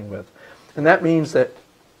working with, and that means that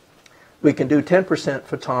we can do 10%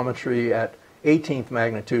 photometry at 18th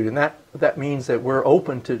magnitude, and that means that we're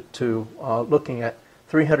open to looking at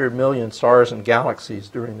 300 million stars and galaxies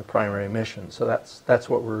during the primary mission. So that's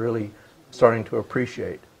what we're really starting to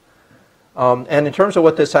appreciate. And in terms of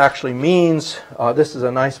what this actually means, this is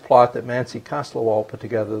a nice plot that Mansi Kaslawal put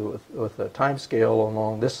together with a time scale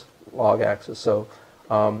along this log axis. So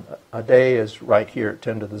a day is right here at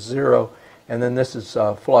 10 to the 0, and then this is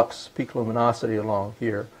flux, peak luminosity along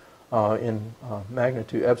here in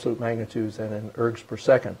magnitude, absolute magnitudes, and in ergs per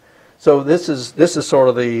second. So this is sort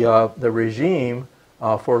of the regime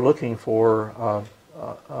for looking for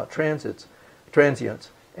transients.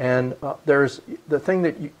 And there's the thing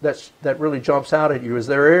that really jumps out at you is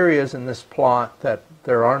there are areas in this plot that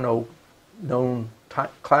there are no known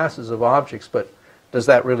classes of objects, but does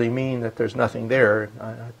that really mean that there's nothing there?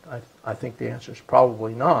 I think the answer is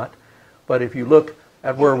probably not. But if you look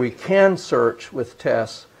at where we can search with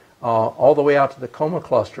TESS, all the way out to the Coma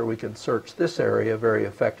cluster, we can search this area very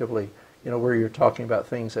effectively, where you're talking about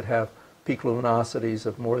things that have peak luminosities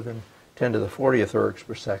of more than 10 to the 40th ergs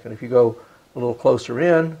per second. If you go a little closer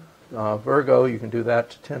in, Virgo, you can do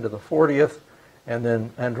that to 10 to the 40th, and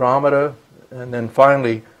then Andromeda, and then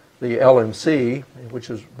finally the LMC,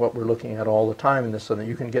 which is what we're looking at all the time in this, so that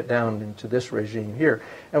you can get down into this regime here.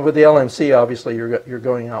 And with the LMC, obviously, you're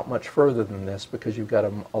going out much further than this because you've got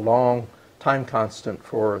a long time constant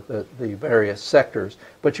for the various sectors,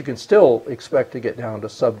 but you can still expect to get down to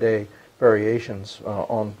sub-day variations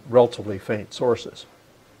on relatively faint sources.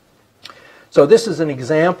 So this is an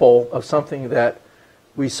example of something that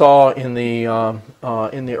we saw in the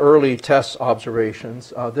early TESS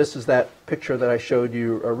observations. This is that picture that I showed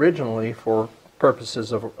you originally for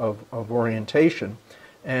purposes of orientation.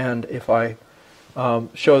 And if I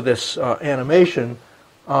show this animation,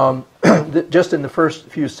 just in the first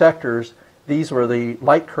few sectors, these were the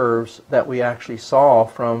light curves that we actually saw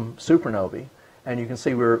from supernovae. And you can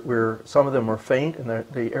see some of them are faint and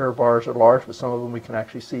the error bars are large, but some of them we can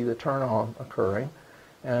actually see the turn-on occurring.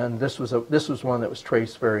 And this was one that was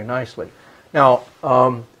traced very nicely. Now,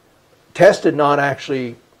 TESS did not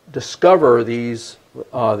actually discover these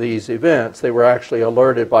events. They were actually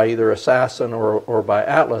alerted by either Assassin or by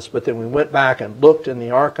Atlas, but then we went back and looked in the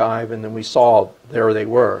archive, and then we saw there they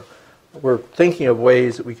were. We're thinking of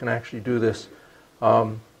ways that we can actually do this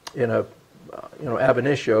in a ab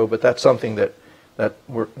initio, but that's something that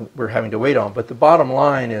we're having to wait on. But the bottom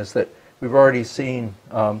line is that we've already seen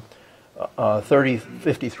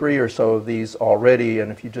 53 or so of these already,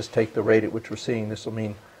 and if you just take the rate at which we're seeing, this will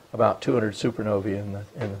mean about 200 supernovae in the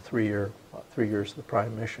 3 years of the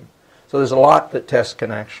prime mission. So there's a lot that TESS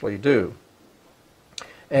can actually do.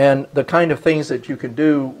 And the kind of things that you can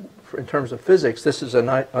do in terms of physics, this is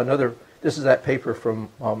this is that paper from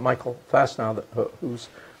Michael Fastow, who's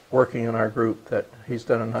working in our group, that he's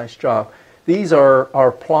done a nice job. These are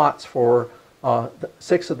our plots for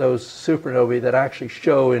 6 of those supernovae that actually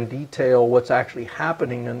show in detail what's actually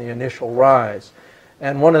happening in the initial rise.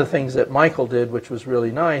 And one of the things that Michael did, which was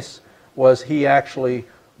really nice, was he actually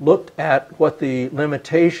looked at what the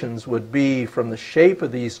limitations would be from the shape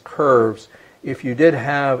of these curves if you did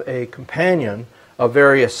have a companion of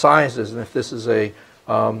various sizes, and if this is a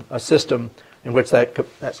system in which that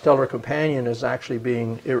stellar companion is actually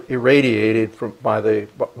being irradiated by the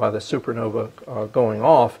supernova going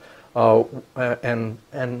off, and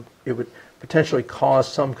it would potentially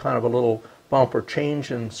cause some kind of a little bump or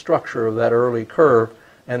change in structure of that early curve,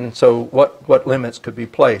 and so what limits could be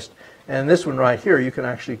placed. And this one right here, you can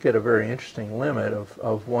actually get a very interesting limit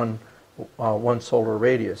of one solar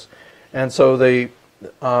radius. And so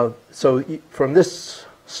from this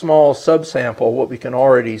small subsample, what we can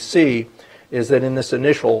already see is that in this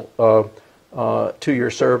initial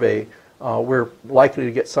 2-year survey, we're likely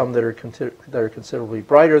to get some that are considerably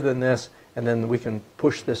brighter than this, and then we can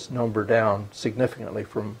push this number down significantly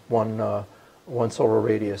from one solar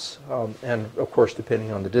radius, and of course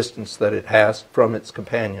depending on the distance that it has from its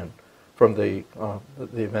companion, from the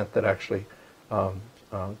event that actually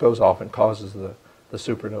goes off and causes the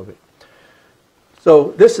supernovae.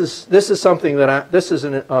 So this is something that this is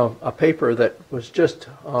a paper that was just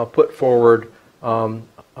put forward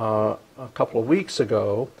a couple of weeks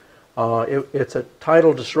ago. It's a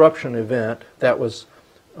tidal disruption event that was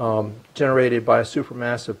generated by a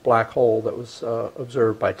supermassive black hole that was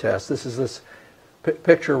observed by TESS. This is this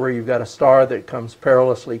picture where you've got a star that comes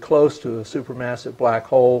perilously close to a supermassive black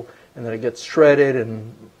hole, and then it gets shredded,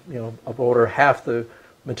 and of order half the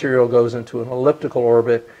material goes into an elliptical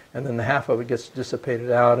orbit, and then the half of it gets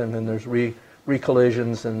dissipated out, and then there's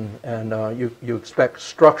recollisions, and you expect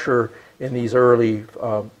structure in these early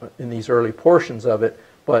portions of it,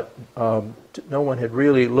 but no one had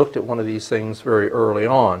really looked at one of these things very early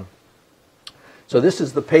on. So this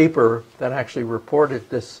is the paper that actually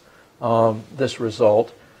reported this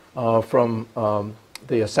result from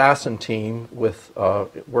the Assassin team, with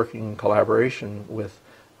working in collaboration with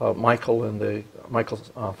Michael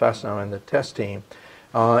Fastow and the TESS team.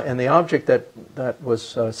 And the object that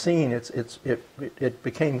was seen, it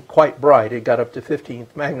became quite bright. It got up to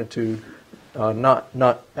 15th magnitude, not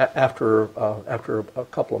after a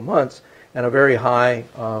couple of months, and a very high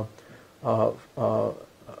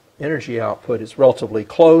energy output. It's relatively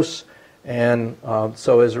close, and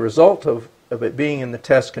so as a result of it being in the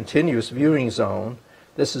TESS continuous viewing zone,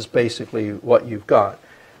 this is basically what you've got.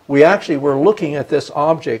 We actually were looking at this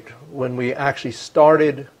object when we actually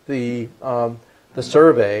started the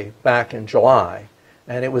survey back in July,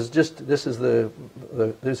 and it was just this is the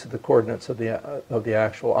coordinates of the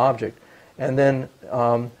actual object, and then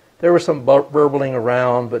there was some burbling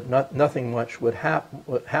around, but nothing much would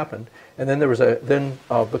happened. And then there was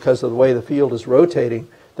because of the way the field is rotating,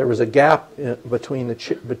 there was a gap between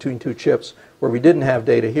two chips where we didn't have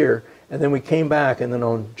data here. And then we came back, and then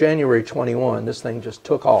on January 21, this thing just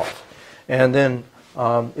took off. And then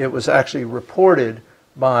it was actually reported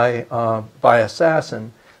by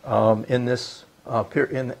Assassin in this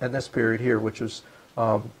period here, which was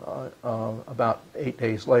about 8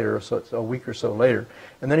 days later, so it's a week or so later.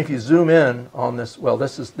 And then if you zoom in on this, well,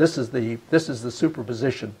 this is the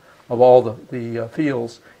superposition of all the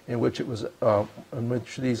fields in which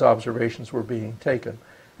these observations were being taken.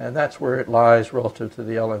 And that's where it lies relative to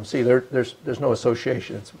the LMC. There's no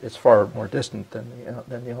association. It's far more distant than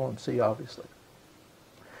the LMC, obviously.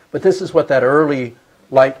 But this is what that early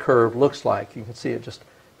light curve looks like. You can see it just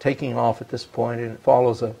taking off at this point, and it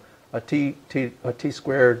follows a t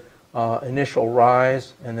squared initial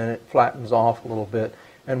rise, and then it flattens off a little bit.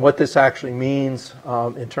 And what this actually means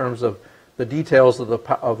in terms of the details of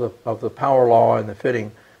the power law and the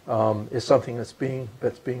fitting is something that's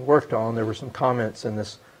being worked on. There were some comments in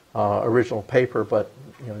this original paper, but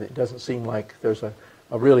it doesn't seem like there's a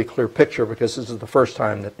really clear picture, because this is the first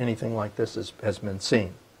time that anything like this has been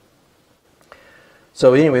seen.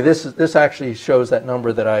 So anyway, this actually shows that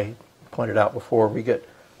number that I pointed out before. We get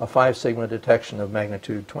a 5 sigma detection of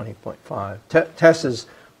magnitude 20.5. TESS is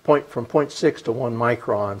from 0.6 to 1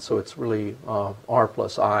 micron, so it's really R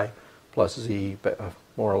plus I plus Z,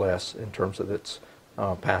 more or less, in terms of its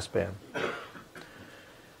passband.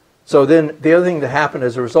 So then the other thing that happened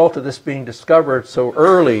as a result of this being discovered so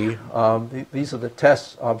early, these are the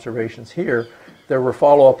TESS observations here. There were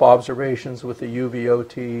follow-up observations with the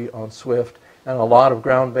UVOT on SWIFT, and a lot of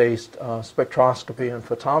ground-based spectroscopy and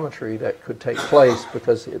photometry that could take place,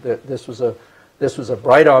 because this was a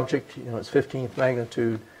bright object. It's 15th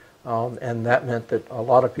magnitude, and that meant that a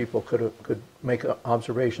lot of people could make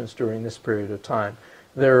observations during this period of time.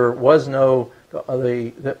 There was no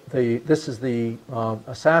this is the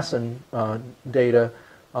Assassin data.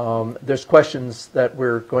 There's questions that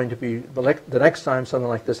we're going to be, the next time something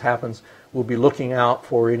like this happens, we'll be looking out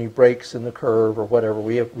for any breaks in the curve or whatever.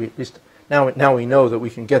 We at least now we know that we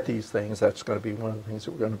can get these things. That's going to be one of the things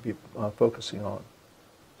that we're going to be focusing on.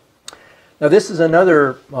 Now this is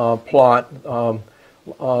another plot.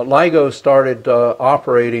 LIGO started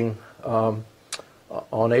operating on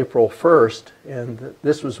April 1st, and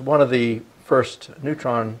this was one of the first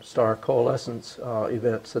neutron star coalescence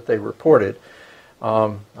events that they reported.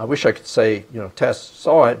 I wish I could say TESS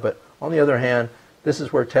saw it, but on the other hand, this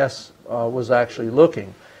is where TESS was actually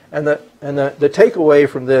looking. And the takeaway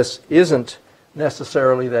from this isn't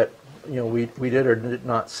necessarily that we did or did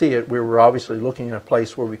not see it. We were obviously looking in a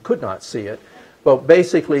place where we could not see it, but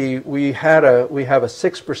basically we have a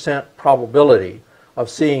 6% probability of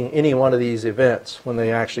seeing any one of these events when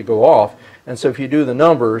they actually go off. And so if you do the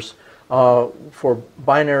numbers for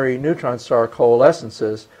binary neutron star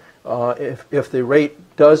coalescences, if the rate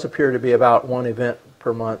does appear to be about 1 event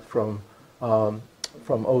per month from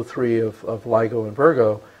 03 of LIGO and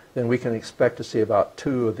Virgo, then we can expect to see about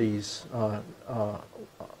 2 of these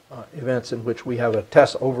events in which we have a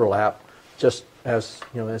TESS overlap, just as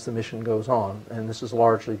as the mission goes on, and this is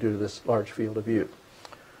largely due to this large field of view.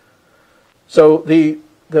 So the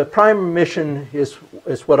prime mission is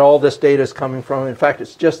what all this data is coming from. In fact,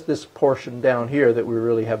 it's just this portion down here that we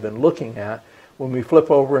really have been looking at. When we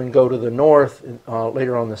flip over and go to the north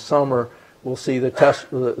later on this summer, we'll see the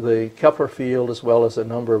Kepler field, as well as a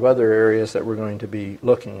number of other areas that we're going to be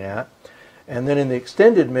looking at. And then in the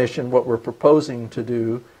extended mission, what we're proposing to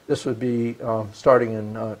do, this would be starting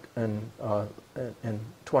in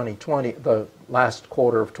 2020, the last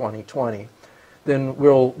quarter of 2020. Then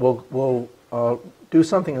we'll do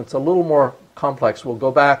something that's a little more complex. We'll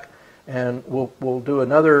go back and we'll do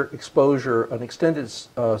another exposure, an extended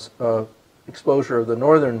exposure of the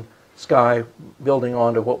northern sky, building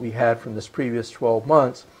onto what we had from this previous 12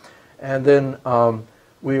 months, and then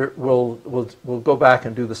we'll go back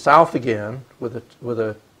and do the south again with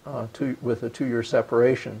a 2-year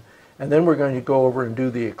separation, and then we're going to go over and do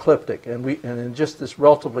the ecliptic, and in just this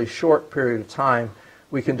relatively short period of time,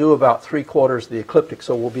 we can do about 3/4 of the ecliptic.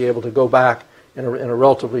 So we'll be able to go back in a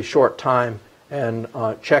relatively short time and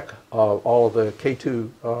check all of the K2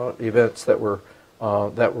 events that were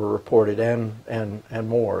reported and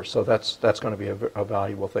more. So that's going to be a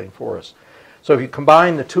valuable thing for us. So if you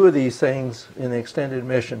combine the 2 of these things in the extended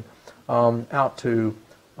mission out to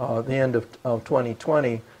the end of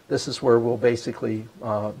 2020, this is where we'll basically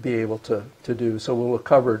be able to do. So we'll have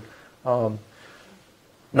covered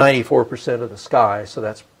 94% of the sky. So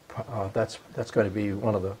that's going to be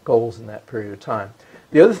one of the goals in that period of time.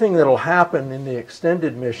 The other thing that will happen in the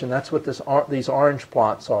extended mission, that's what these orange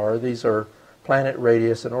plots are. These are planet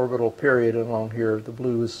radius and orbital period along here. The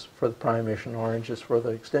blue is for the prime mission, orange is for the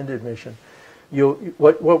extended mission.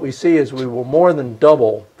 What we see is we will more than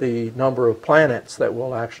double the number of planets that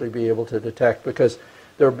we'll actually be able to detect, because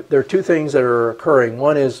there are two things that are occurring.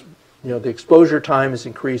 One is, the exposure time is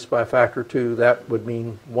increased by a factor of 2. That would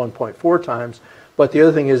mean 1.4 times. But the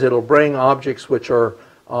other thing is it'll bring objects which are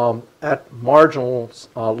at marginal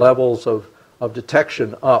levels of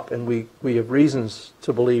detection up, and we have reasons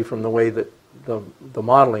to believe from the way that the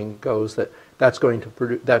modeling goes that that's going to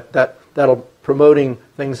produce that'll promoting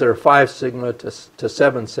things that are 5 sigma to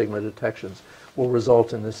 7 sigma detections will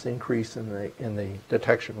result in this increase in the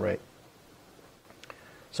detection rate.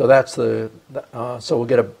 So that's so we'll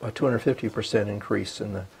get a 250% increase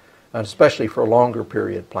in the, especially for longer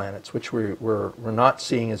period planets, which we're not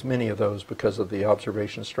seeing as many of those because of the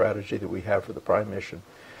observation strategy that we have for the prime mission.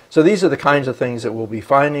 So these are the kinds of things that we'll be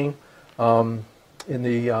finding in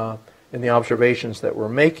the observations that we're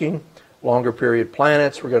making. Longer period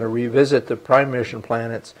planets, we're going to revisit the prime mission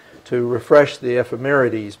planets to refresh the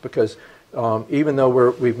ephemerides, because even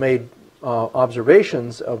though we've made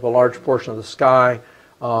observations of a large portion of the sky,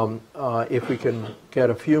 if we can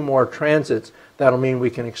get a few more transits, that'll mean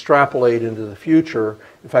we can extrapolate into the future.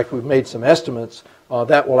 In fact, we've made some estimates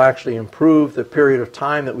that will actually improve the period of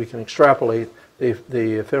time that we can extrapolate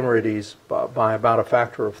the ephemerides by about a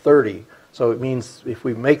factor of 30. So it means if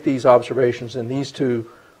we make these observations in these two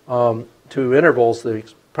intervals, the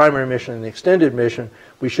primary mission and the extended mission,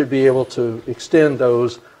 we should be able to extend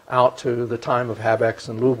those out to the time of Habex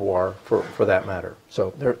and Louvois for that matter.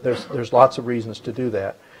 So there's lots of reasons to do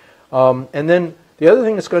that. And then the other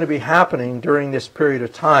thing that's going to be happening during this period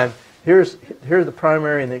of time, here's the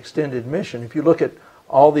primary and the extended mission. If you look at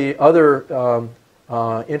all the other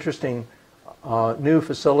interesting new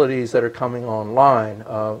facilities that are coming online,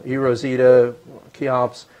 eRosita,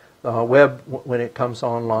 Cheops, Webb when it comes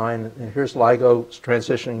online, and here's LIGO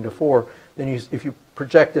transitioning to 4, then if you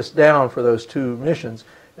project this down for those 2 missions,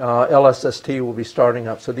 LSST will be starting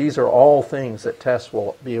up. So these are all things that TESS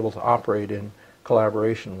will be able to operate in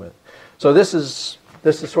collaboration with. So this is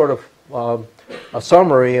sort of a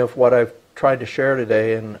summary of what I've tried to share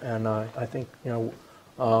today, and I think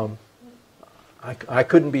I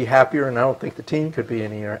couldn't be happier, and I don't think the team could be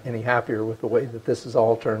any happier with the way that this has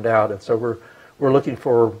all turned out. And so we're looking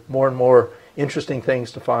for more and more interesting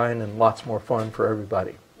things to find and lots more fun for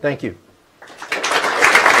everybody. Thank you.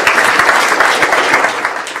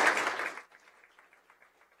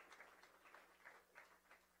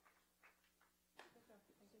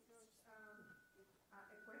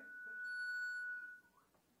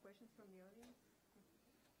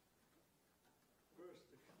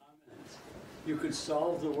 You could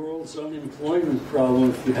solve the world's unemployment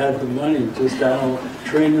problem if you had the money. Just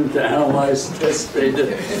train them to analyze test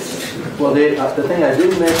data. Well, the thing I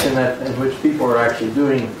did mention that in which people are actually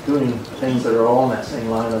doing things that are all in that same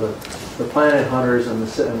line of the planet hunters and the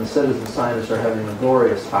citizen scientists are having a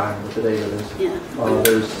glorious time with the data.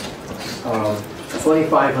 There's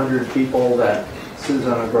 2,500 people that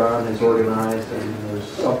Susan Agran has organized, and there's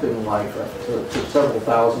something like several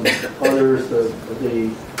thousand others.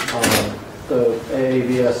 The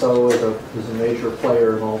AAVSO is a major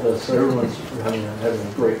player in all this, so everyone's having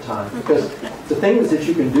a great time. Because the things that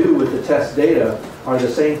you can do with the TESS data are the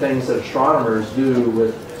same things that astronomers do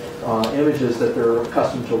with images that they're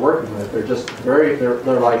accustomed to working with. They're just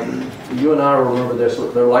they're like, you and I remember this,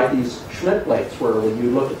 they're like these Schmidt plates where when you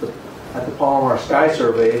look at the Palomar Sky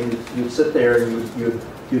Survey, and you'd sit there and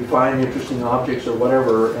you'd find interesting objects or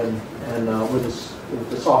whatever, and with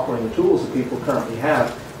the software and the tools that people currently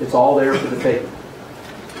have, it's all there for the taking.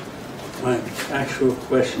 My actual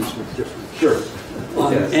questions were different. Sure.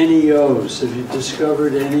 On yes. NEOs, have you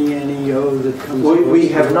discovered any NEO that comes? We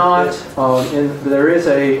have not. There is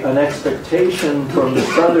an expectation from the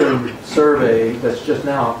Southern survey that's just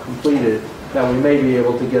now completed that we may be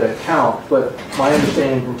able to get a count. But my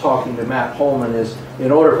understanding from talking to Matt Holman is,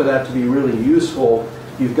 in order for that to be really useful,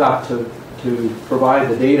 you've got to provide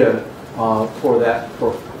the data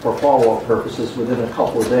for follow-up purposes within a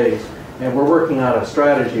couple of days. And we're working out a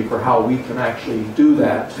strategy for how we can actually do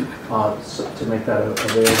that to make that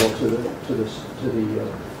available to the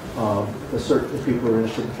people who are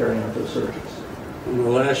interested in carrying out those searches. And the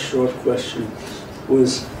last short question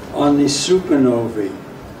was, on the supernovae,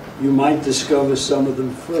 you might discover some of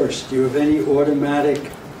them first. Do you have any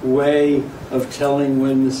automatic way of telling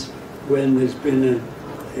when there's been a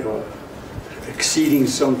exceeding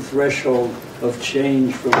some threshold of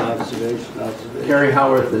change from observation to observation. Carrie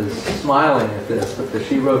Howarth is smiling at this because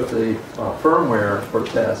she wrote the firmware for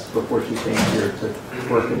TESS before she came here to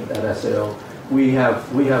work at SAO. We have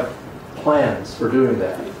plans for doing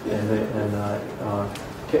that, and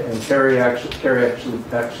Carrie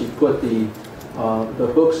actually put the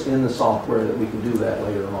hooks in the software that we can do that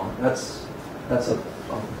later on. That's a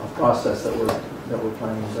process that we're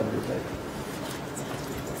planning to undertake.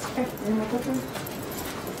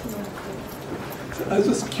 I was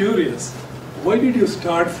just curious, why did you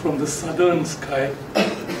start from the southern sky?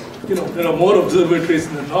 You know, there are more observatories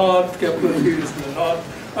in the north, Kepler fields in the north.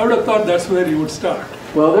 I would have thought that's where you would start.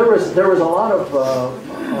 Well, there was a lot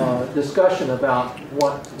of discussion about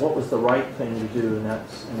what was the right thing to do in that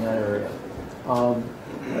area.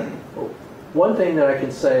 One thing that I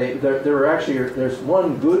can say, there's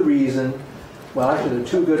one good reason. Well, actually, there are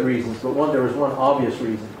two good reasons, but there was one obvious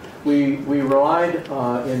reason. We relied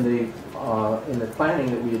in the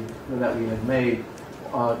planning that we had made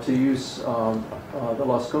to use the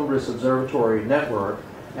Las Cumbres Observatory network,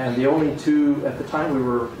 and the only two at the time we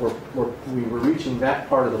were reaching that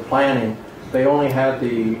part of the planning. They only had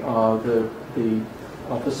the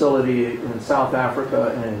facility in South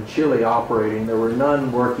Africa and in Chile operating. There were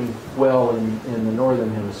none working well in the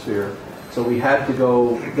northern hemisphere. So we had to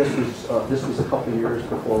go. This was a couple of years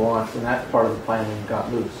before launch, and that part of the planning got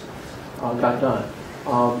done.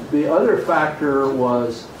 The other factor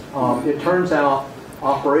was it turns out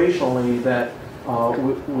operationally that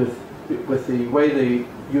with the way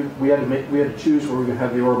we had to choose where we were going to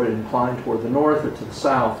have the orbit inclined toward the north or to the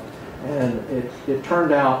south, and it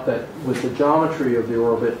turned out that with the geometry of the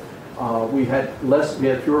orbit, we had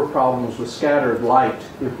fewer problems with scattered light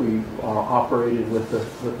if we operated with the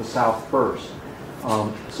south first.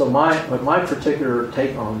 So my particular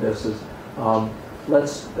take on this is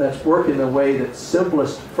let's work in the way that's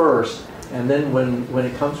simplest first, and then when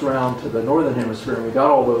it comes around to the northern hemisphere and we got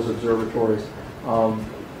all those observatories,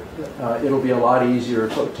 it'll be a lot easier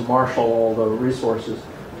to marshal all the resources.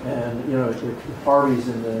 And you know, if Harvey's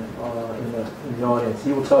in the audience,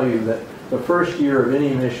 he will tell you that the first year of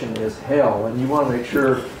any mission is hell, and you want to make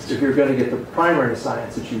sure if you're going to get the primary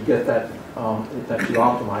science that you get that you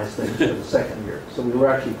optimize things for the second year. So we were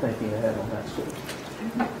actually thinking ahead on that score.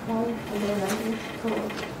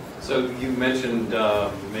 So you mentioned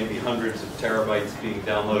maybe hundreds of terabytes being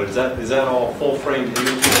downloaded. Is that all full frame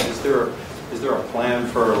images? Is there a plan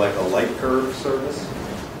for like a light curve service?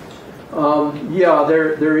 Yeah,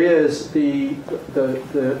 there is. The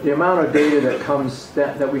amount of data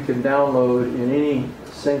that we can download in any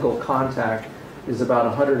single contact is about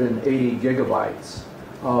 180 gigabytes.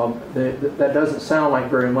 That doesn't sound like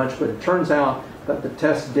very much, but it turns out that the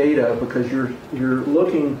TESS data, because you're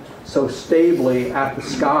looking so stably at the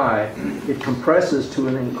sky, it compresses to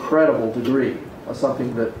an incredible degree.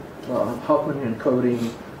 Something that Huffman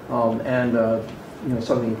encoding and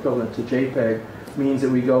something equivalent to JPEG means that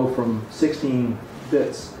we go from 16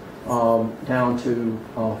 bits down to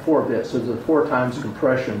 4 bits. So there's a 4 times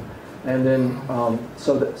compression, and then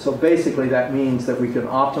so basically that means that we can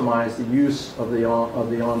optimize the use of the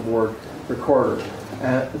onboard recorder.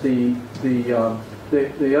 The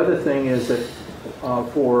other thing is that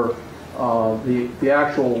for the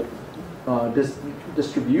actual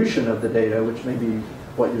distribution of the data, which may be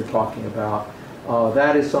what you're talking about,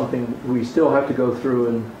 that is something we still have to go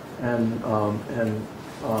through and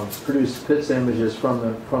produce PITS images from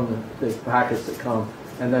the packets that come,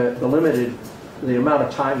 and the amount of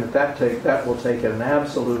time that will take at an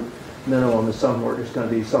absolute minimum is somewhere it's going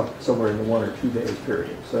to be somewhere in the 1 or 2 days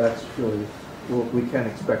period. So that's really, we can't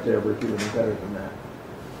expect to ever do any better than that.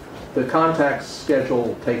 The contact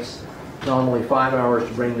schedule takes normally 5 hours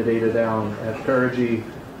to bring the data down at perigee,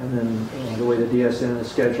 and then the way the DSN is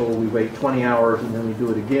scheduled, we wait 20 hours and then we do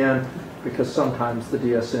it again, because sometimes the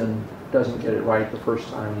DSN doesn't get it right the first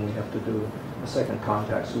time and we have to do a second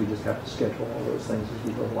contact, so we just have to schedule all those things as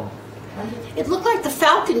we go along. It looked like the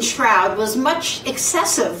Falcon shroud was much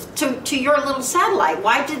excessive to your little satellite.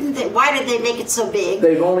 Why did they make it so big?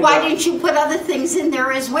 Why didn't you put other things in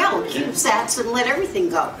there as well, CubeSats, and let everything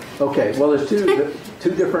go? Okay, well, there's two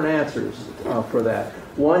different answers for that.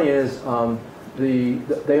 One is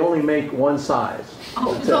they only make one size.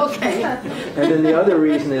 Oh, okay. And then the other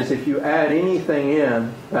reason is if you add anything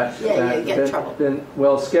in, you get trouble. Then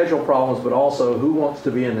schedule problems, but also who wants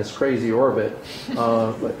to be in this crazy orbit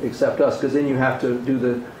except us? Because then you have to do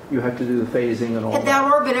the phasing and all. Had that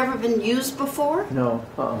orbit ever been used before? No,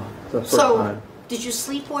 it's the first time. Did you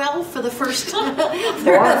sleep well for the first time?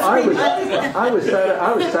 I was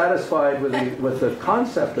satisfied with the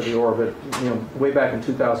concept of the orbit, way back in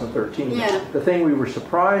 2013. Yeah. The thing we were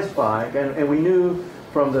surprised by, and we knew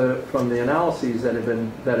from the analyses that had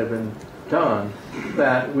been done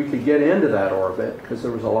that we could get into that orbit because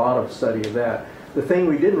there was a lot of study of that. The thing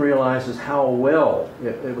we didn't realize is how well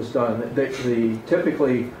it was done.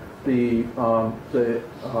 Typically the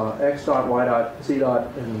x dot, y dot, z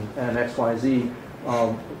dot, and x, y, z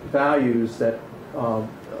values that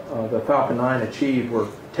the Falcon 9 achieved were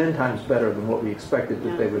 10 times better than what we expected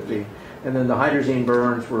that they would be. And then the hydrazine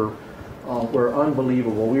burns were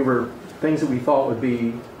unbelievable. Things that we thought would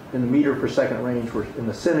be in the meter per second range were in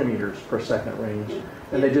the centimeters per second range,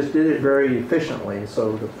 and they just did it very efficiently.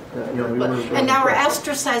 So, we were. And now are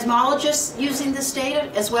astroseismologists using this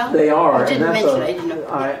data as well? They are. I didn't mention it. I didn't know.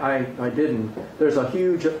 I didn't. There's a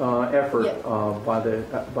huge effort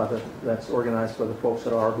that's organized by the folks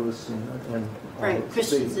at Arbus and right,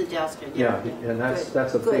 Christian Zadowska. Yeah, and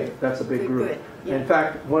that's a big group. Good. Yeah. In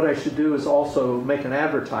fact, what I should do is also make an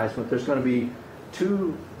advertisement. There's going to be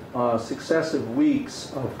 2 successive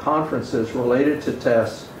weeks of conferences related to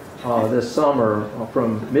TESS this summer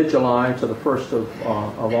from mid-July to the 1st of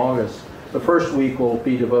August. The first week will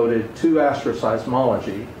be devoted to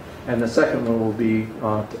astroseismology, and the second one will be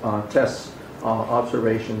TESS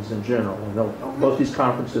observations in general. And both these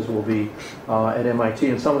conferences will be at MIT,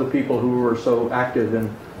 and some of the people who were so active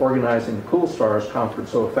in organizing the Cool Stars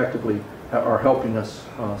conference so effectively are helping us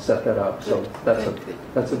set that up. So thank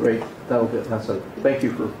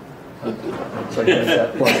you for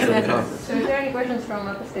that plus for the conference. So is there any questions from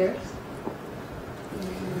upstairs?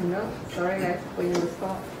 No? Sorry guys, put you on the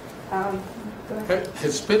spot. Go ahead.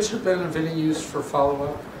 Has Spitzer been of any use for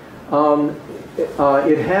follow-up?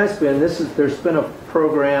 It has been. There's been a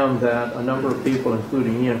program that a number of people,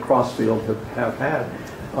 including Ian Crossfield, have had.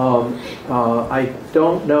 I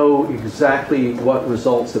don't know exactly what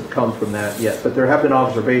results have come from that yet, but there have been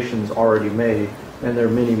observations already made, and there are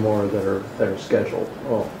many more that are scheduled.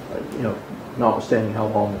 Well, notwithstanding how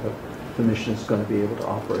long the mission is going to be able to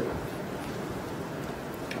operate.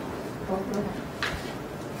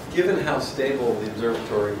 Given how stable the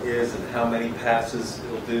observatory is and how many passes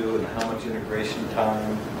it'll do and how much integration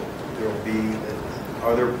time there will be,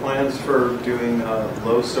 are there plans for doing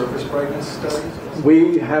low surface brightness studies?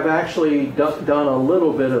 We have actually done a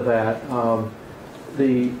little bit of that.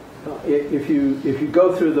 If you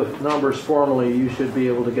go through the numbers formally, you should be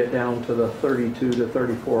able to get down to the 32 to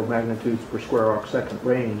 34 magnitudes per square arc second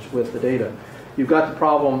range with the data. You've got the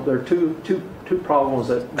problem. There are two problems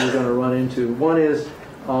that we're going to run into. One is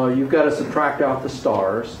you've got to subtract out the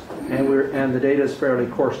stars, and the data is fairly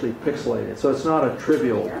coarsely pixelated, so it's not a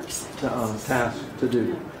trivial task to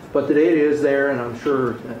do. But the data is there, and I'm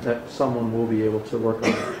sure that someone will be able to work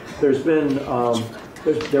on it. There's been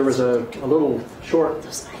there was a little short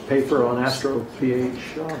paper on astro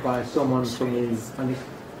pH by someone from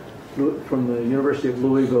the University of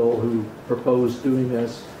Louisville who proposed doing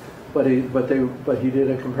this, but he did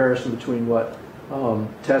a comparison between what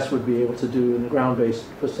TESS would be able to do in the ground-based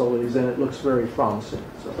facilities, and it looks very promising.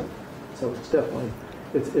 So it's definitely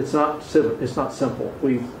it's not simple.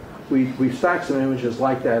 We've stacked some images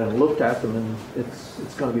like that and looked at them, and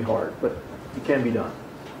it's going to be hard, but it can be done.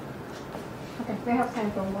 Okay, we have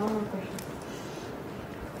time for one more question.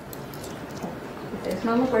 If there's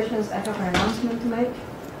no more questions, I have an announcement to make.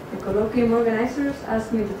 The colloquium organizers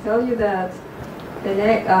asked me to tell you that the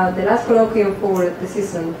last colloquium for the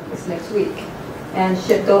season is next week, and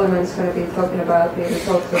Chet Doleman is going to be talking about the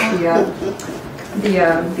results of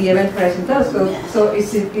the Event Horizon Telescope. So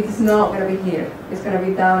it's not going to be here. It's going to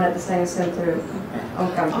be down at the Science Center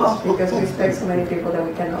on campus because we expect so many people that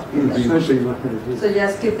we cannot do that. So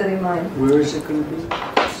just keep that in mind. Where is it going to be?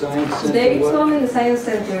 Science Center? It's only in the Science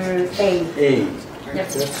Center A. A. Yep.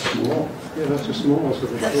 That's small. Yeah, that's a small. So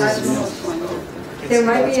That's small. There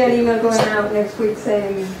might be an email going out next week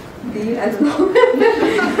saying B, I don't know.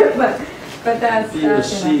 but that's B or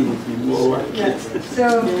C would be more like yeah.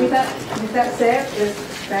 So with that said, let's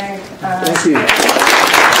thank Thank you.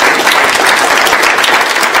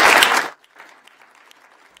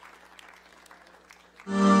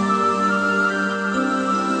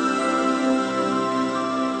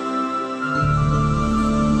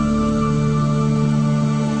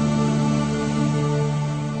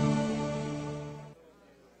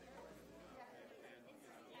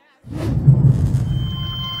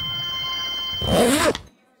 Yeah.